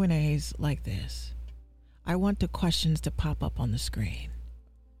 Q&As like this. I want the questions to pop up on the screen.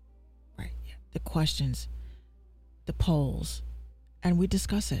 Right? Yeah. The questions, the polls, and we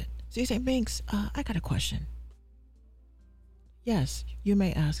discuss it. So you say, Minx, I got a question. Yes, you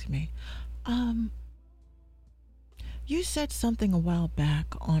may ask me. You said something a while back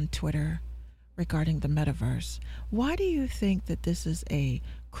on Twitter regarding the metaverse. Why do you think that this is a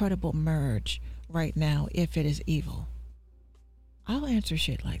credible merge right now if it is evil? I'll answer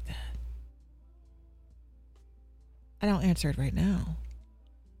shit like that. I don't answer it right now.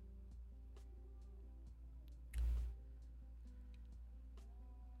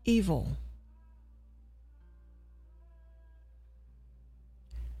 Evil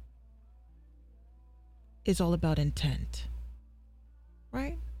is all about intent,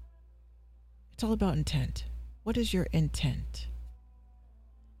 right? It's all about intent. What is your intent?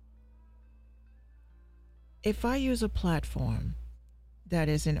 If I use a platform that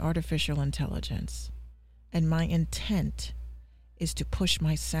is in artificial intelligence and my intent is to push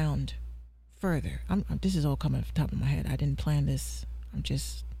my sound further, this is all coming off the top of my head. I didn't plan this. I'm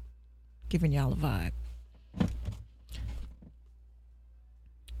just giving y'all a vibe.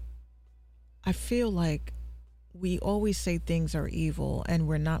 I feel like we always say things are evil and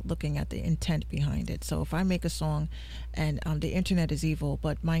we're not looking at the intent behind it. So if I make a song and the internet is evil,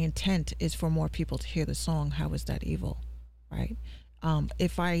 but my intent is for more people to hear the song, how is that evil, right?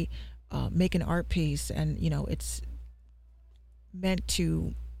 If I make an art piece and, it's meant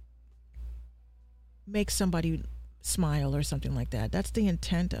to make somebody smile or something like that, that's the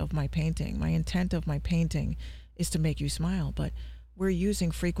intent of my painting. My intent of my painting is to make you smile, but we're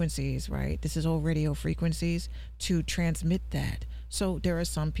using frequencies, right? This is all radio frequencies to transmit that. So there are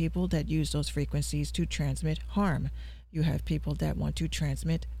some people that use those frequencies to transmit harm. You have people that want to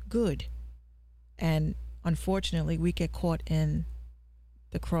transmit good. And unfortunately, we get caught in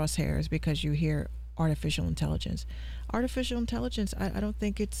the crosshairs because you hear artificial intelligence. Artificial intelligence, I don't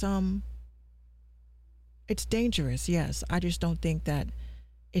think it's dangerous, yes. I just don't think that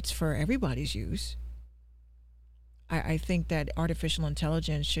it's for everybody's use. I think that artificial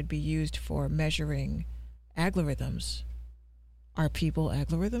intelligence should be used for measuring algorithms. Are people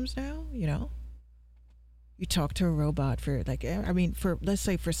algorithms now? You talk to a robot for let's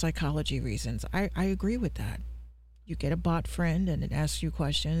say for psychology reasons. I agree with that. You get a bot friend and it asks you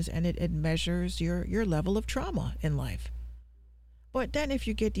questions and it measures your level of trauma in life. But then if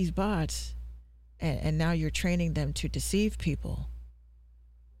you get these bots and now you're training them to deceive people,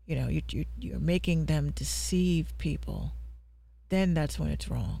 you're making them deceive people, then that's when it's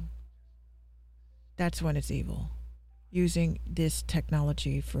wrong. That's when it's evil. Using this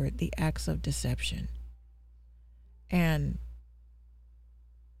technology for the acts of deception and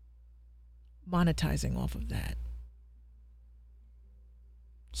monetizing off of that.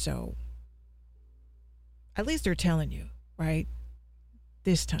 So, at least they're telling you, right?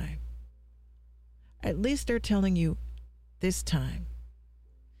 This time. At least they're telling you this time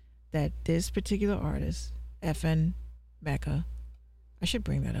that this particular artist, FN Mecca, I should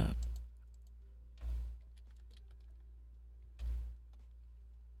bring that up.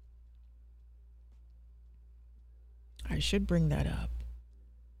 I should bring that up.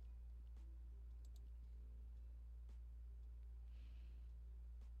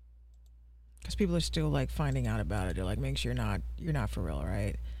 Because people are still like finding out about it. They're like, make sure you're not for real,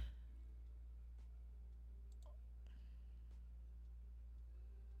 right?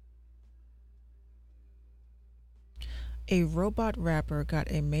 A robot rapper got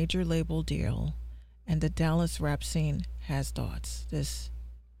a major label deal, and the Dallas rap scene has thoughts. This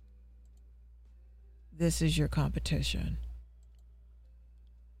is your competition.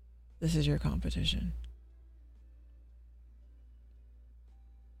 This is your competition.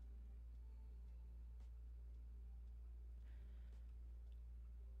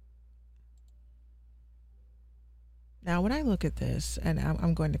 Now, when I look at this, and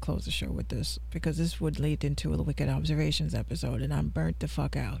I'm going to close the show with this because this would lead into a Wicked Observations episode, and I'm burnt the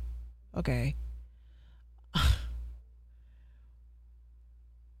fuck out. Okay.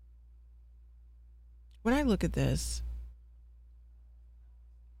 When I look at this,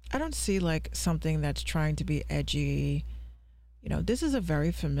 I don't see like something that's trying to be edgy. You know, this is a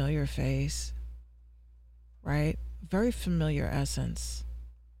very familiar face, right? Very familiar essence.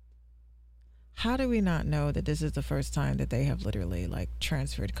 How do we not know that this is the first time that they have literally like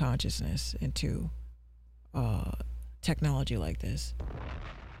transferred consciousness into technology like this?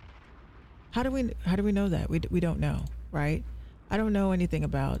 How do we know that? We don't know, right? I don't know anything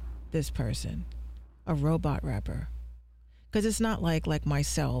about this person, a robot rapper, because it's not like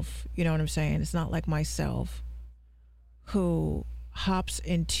myself. You know what I'm saying? It's not like myself who hops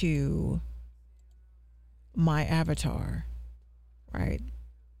into my avatar, right?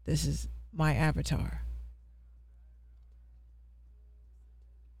 This is my avatar.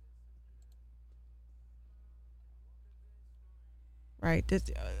 Right? This,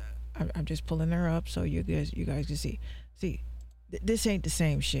 I'm just pulling her up so you guys can see. See, this ain't the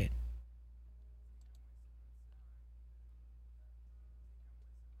same shit.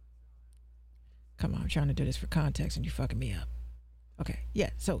 Come on, I'm trying to do this for context and you're fucking me up. Okay, yeah.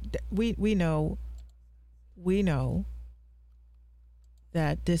 So we know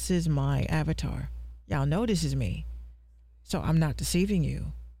that this is my avatar. Y'all know this is me. So I'm not deceiving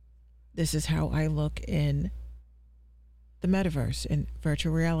you. This is how I look in the metaverse, in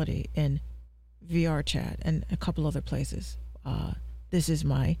virtual reality, in VR chat, and a couple other places. This is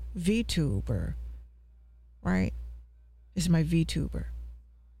my VTuber, right? This is my VTuber.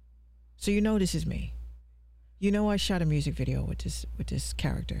 So you know this is me. You know I shot a music video with this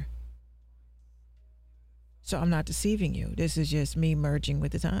character. So I'm not deceiving you. This is just me merging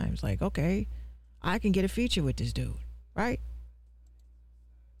with the times. Like, okay, I can get a feature with this dude, right?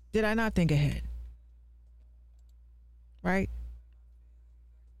 Did I not think ahead? Right?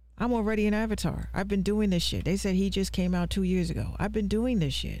 I'm already an avatar. I've been doing this shit. They said he just came out 2 years ago. I've been doing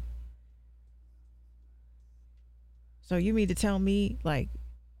this shit. So you mean to tell me like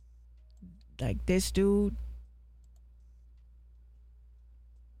this dude,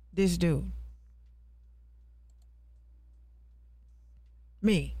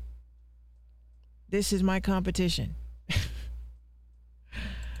 me, this is my competition.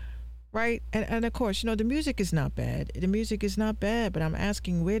 Right? And of course, you know, the music is not bad. The music is not bad, but I'm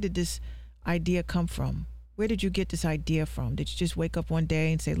asking, where did this idea come from? Where did you get this idea from? Did you just wake up one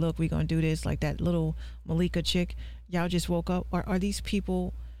day and say, look, we're going to do this, like that little Malika chick? Y'all just woke up? Or are these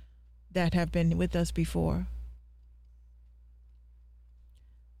people that have been with us before?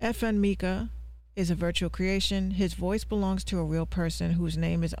 FN Mika is a virtual creation. His voice belongs to a real person whose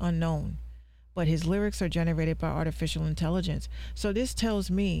name is unknown, but his lyrics are generated by artificial intelligence. So this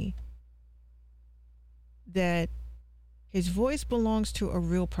tells me that his voice belongs to a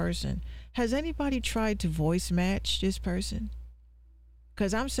real person. Has anybody tried to voice match this person?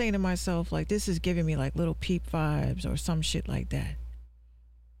 Because I'm saying to myself, like, this is giving me like Little Peep vibes or some shit like that.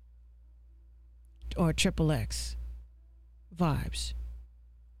 Or Triple X vibes.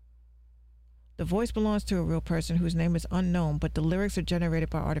 The voice belongs to a real person whose name is unknown, but the lyrics are generated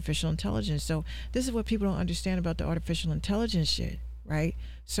by artificial intelligence. So this is what people don't understand about the artificial intelligence shit, right?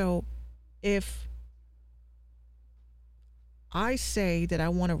 So if I say that I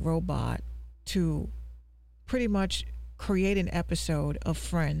want a robot to pretty much create an episode of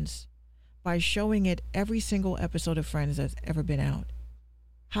Friends by showing it every single episode of Friends that's ever been out.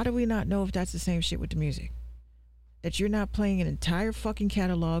 How do we not know if that's the same shit with the music? That you're not playing an entire fucking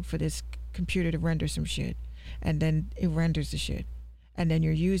catalog for this computer to render some shit, and then it renders the shit, and then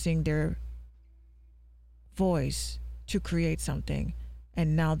you're using their voice to create something,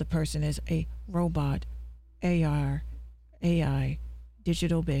 and now the person is a robot, AR, AI,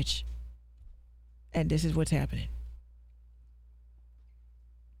 digital bitch, and this is what's happening.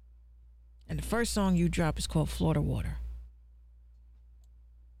 And the first song you drop is called Florida Water.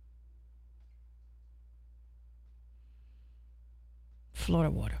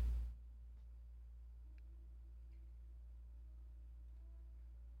 Florida Water.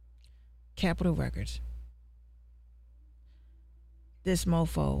 Capitol Records. This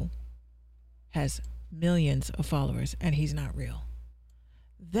mofo has millions of followers and he's not real.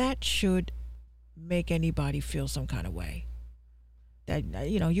 That should make anybody feel some kind of way. That,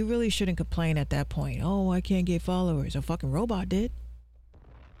 you know, you really shouldn't complain at that point. Oh, I can't get followers. A fucking robot did.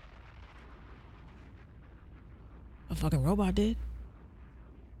 A fucking robot did.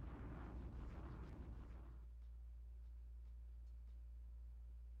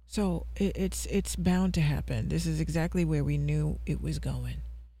 So it's bound to happen. This is exactly where we knew it was going.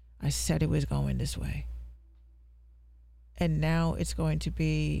 I said it was going this way. And now it's going to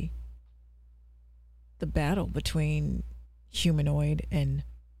be the battle between humanoid and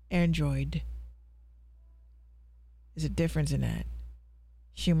android. There's a difference in that.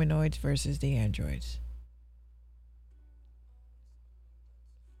 Humanoids versus the androids.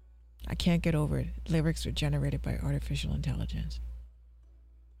 I can't get over it. Lyrics are generated by artificial intelligence.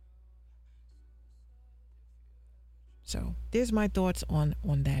 So there's my thoughts on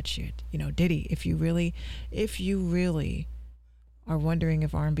that shit. You know, Diddy, if you really are wondering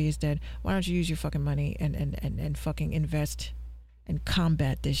if R&B is dead, why don't you use your fucking money and fucking invest and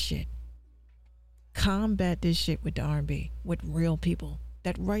combat this shit. Combat this shit with the R&B, with real people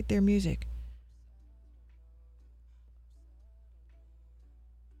that write their music.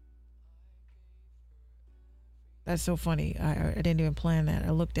 That's so funny. I didn't even plan that.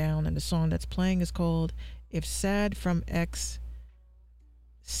 I looked down and the song that's playing is called If Sad from X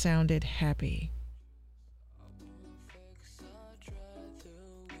Sounded Happy.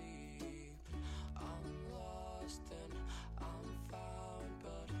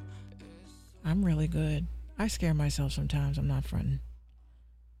 I'm really good. I scare myself sometimes. I'm not fronting.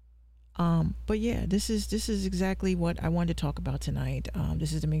 But yeah, this is exactly what I wanted to talk about tonight.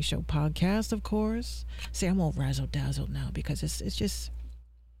 This is the Ming Show podcast, of course. See, I'm all razzle dazzled now because it's just,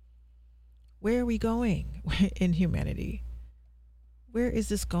 where are we going in humanity? Where is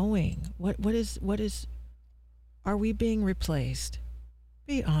this going? What is? Are we being replaced?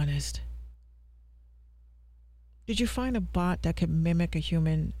 Be honest. Did you find a bot that could mimic a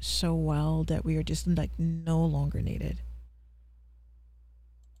human so well that we are just like no longer needed?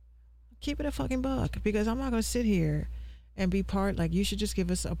 Keep it a fucking buck, because I'm not gonna sit here and be part, like, you should just give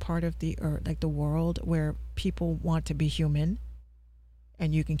us a part of the, or like the world where people want to be human,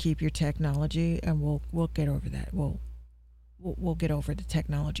 and you can keep your technology, and we'll get over that. We'll get over the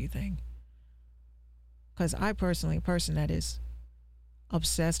technology thing. Because I personally, a person that is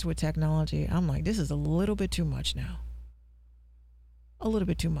obsessed with technology, I'm like, this is a little bit too much now. A little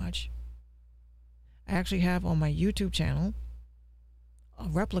bit too much. I actually have on my YouTube channel a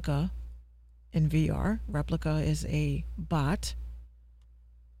replica in VR. Replica is a bot,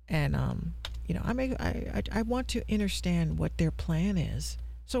 and you know, I want to understand what their plan is.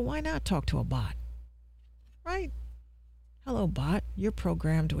 So why not talk to a bot, right? Hello, bot. You're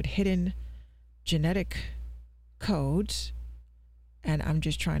programmed with hidden genetic codes, and I'm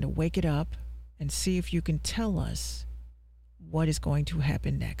just trying to wake it up and see if you can tell us what is going to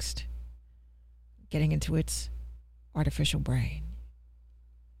happen next. Getting into its artificial brain.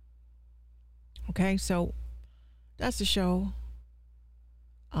 Okay, so that's the show.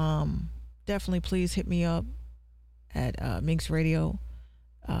 Definitely please hit me up at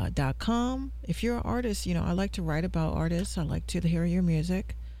minxradio.com. If you're an artist, you know, I like to write about artists. I like to hear your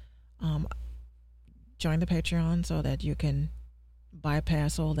music. Join the Patreon so that you can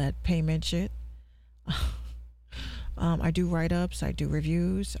bypass all that payment shit. I do write-ups. I do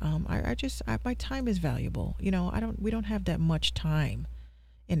reviews. My time is valuable. You know, we don't have that much time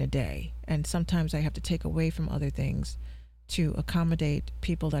in a day, and sometimes I have to take away from other things to accommodate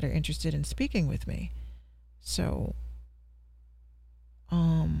people that are interested in speaking with me. So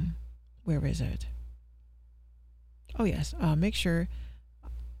where is it? Oh yes, make sure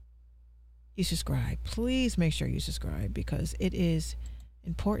you subscribe. Please make sure you subscribe because it is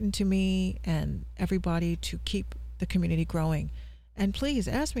important to me and everybody to keep the community growing. And please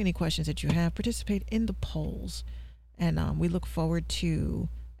ask me any questions that you have. Participate in the polls. And we look forward to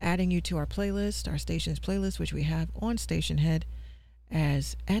adding you to our playlist, our station's playlist, which we have on Station Head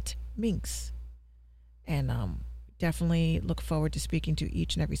as @Minx. And definitely look forward to speaking to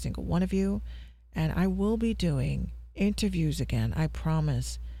each and every single one of you. And I will be doing interviews again, I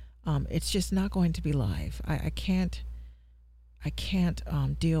promise. It's just not going to be live. I can't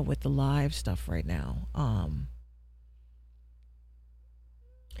deal with the live stuff right now.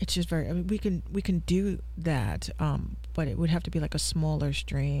 It's just very. I mean, we can do that, but it would have to be like a smaller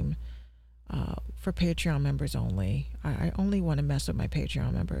stream for Patreon members only. I only want to mess with my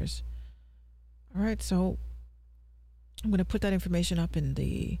Patreon members. All right, so I'm going to put that information up in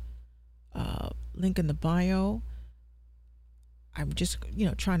the link in the bio. I'm just,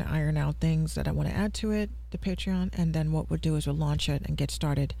 trying to iron out things that I want to add to it, the Patreon, and then what we'll do is we'll launch it and get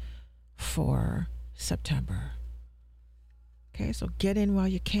started for September. Okay, so get in while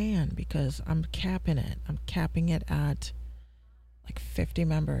you can because I'm capping it. I'm capping it at like 50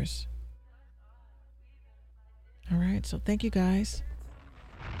 members. All right, so thank you guys.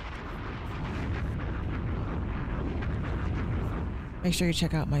 Make sure you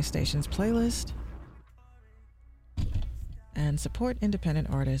check out my station's playlist and support independent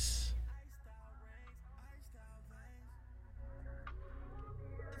artists.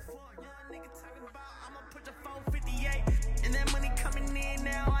 And that money coming in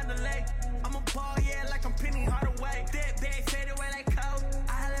now on the lake. I'm a ball, yeah, like I'm Penny Hardaway. That bag fade away like cold.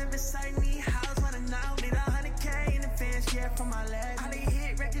 I live inside me house, wanna know. Need 100K in advance, yeah, for my leg. All these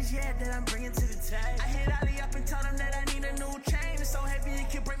hit records, yeah, that I'm bringing to the table. I hit Ollie up and told him that I need a new chain. It's so heavy it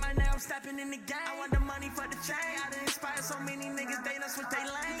can break my nail, I'm stepping in the game. I want the money for the chain. I done inspired so many niggas, they done switch they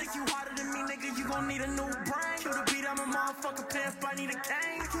lane. You think you harder than me, nigga, you gon' need a new brain. Kill the beat, I'm a motherfucker, pimp, I need a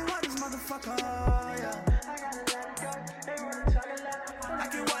cane. I can walk this motherfucker, yeah. I gotta let it go, they wanna talk a lot. I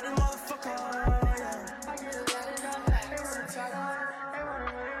can walk this motherfucker, yeah. I gotta let it go, they wanna talk a lot. They wanna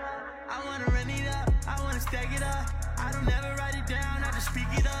run it up. I wanna run it up, I wanna stack it up. I don't ever write it down, I just speak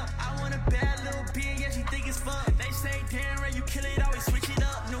it up. I want a bad little bitch, yeah, she think it's fuck. They say, damn, Ray, you kill it, always switch it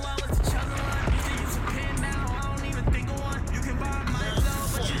up. Knew I was the chosen one, you think it's a pen now, I don't even think of one. You can borrow my flow,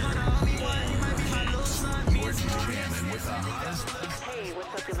 but you're gonna owe me one. You might be my little son, me and jamming with the hottest. Hey,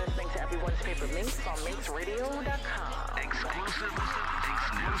 what's up? You're listening to everyone's favorite Minx on MinxRadio.com. Exclusive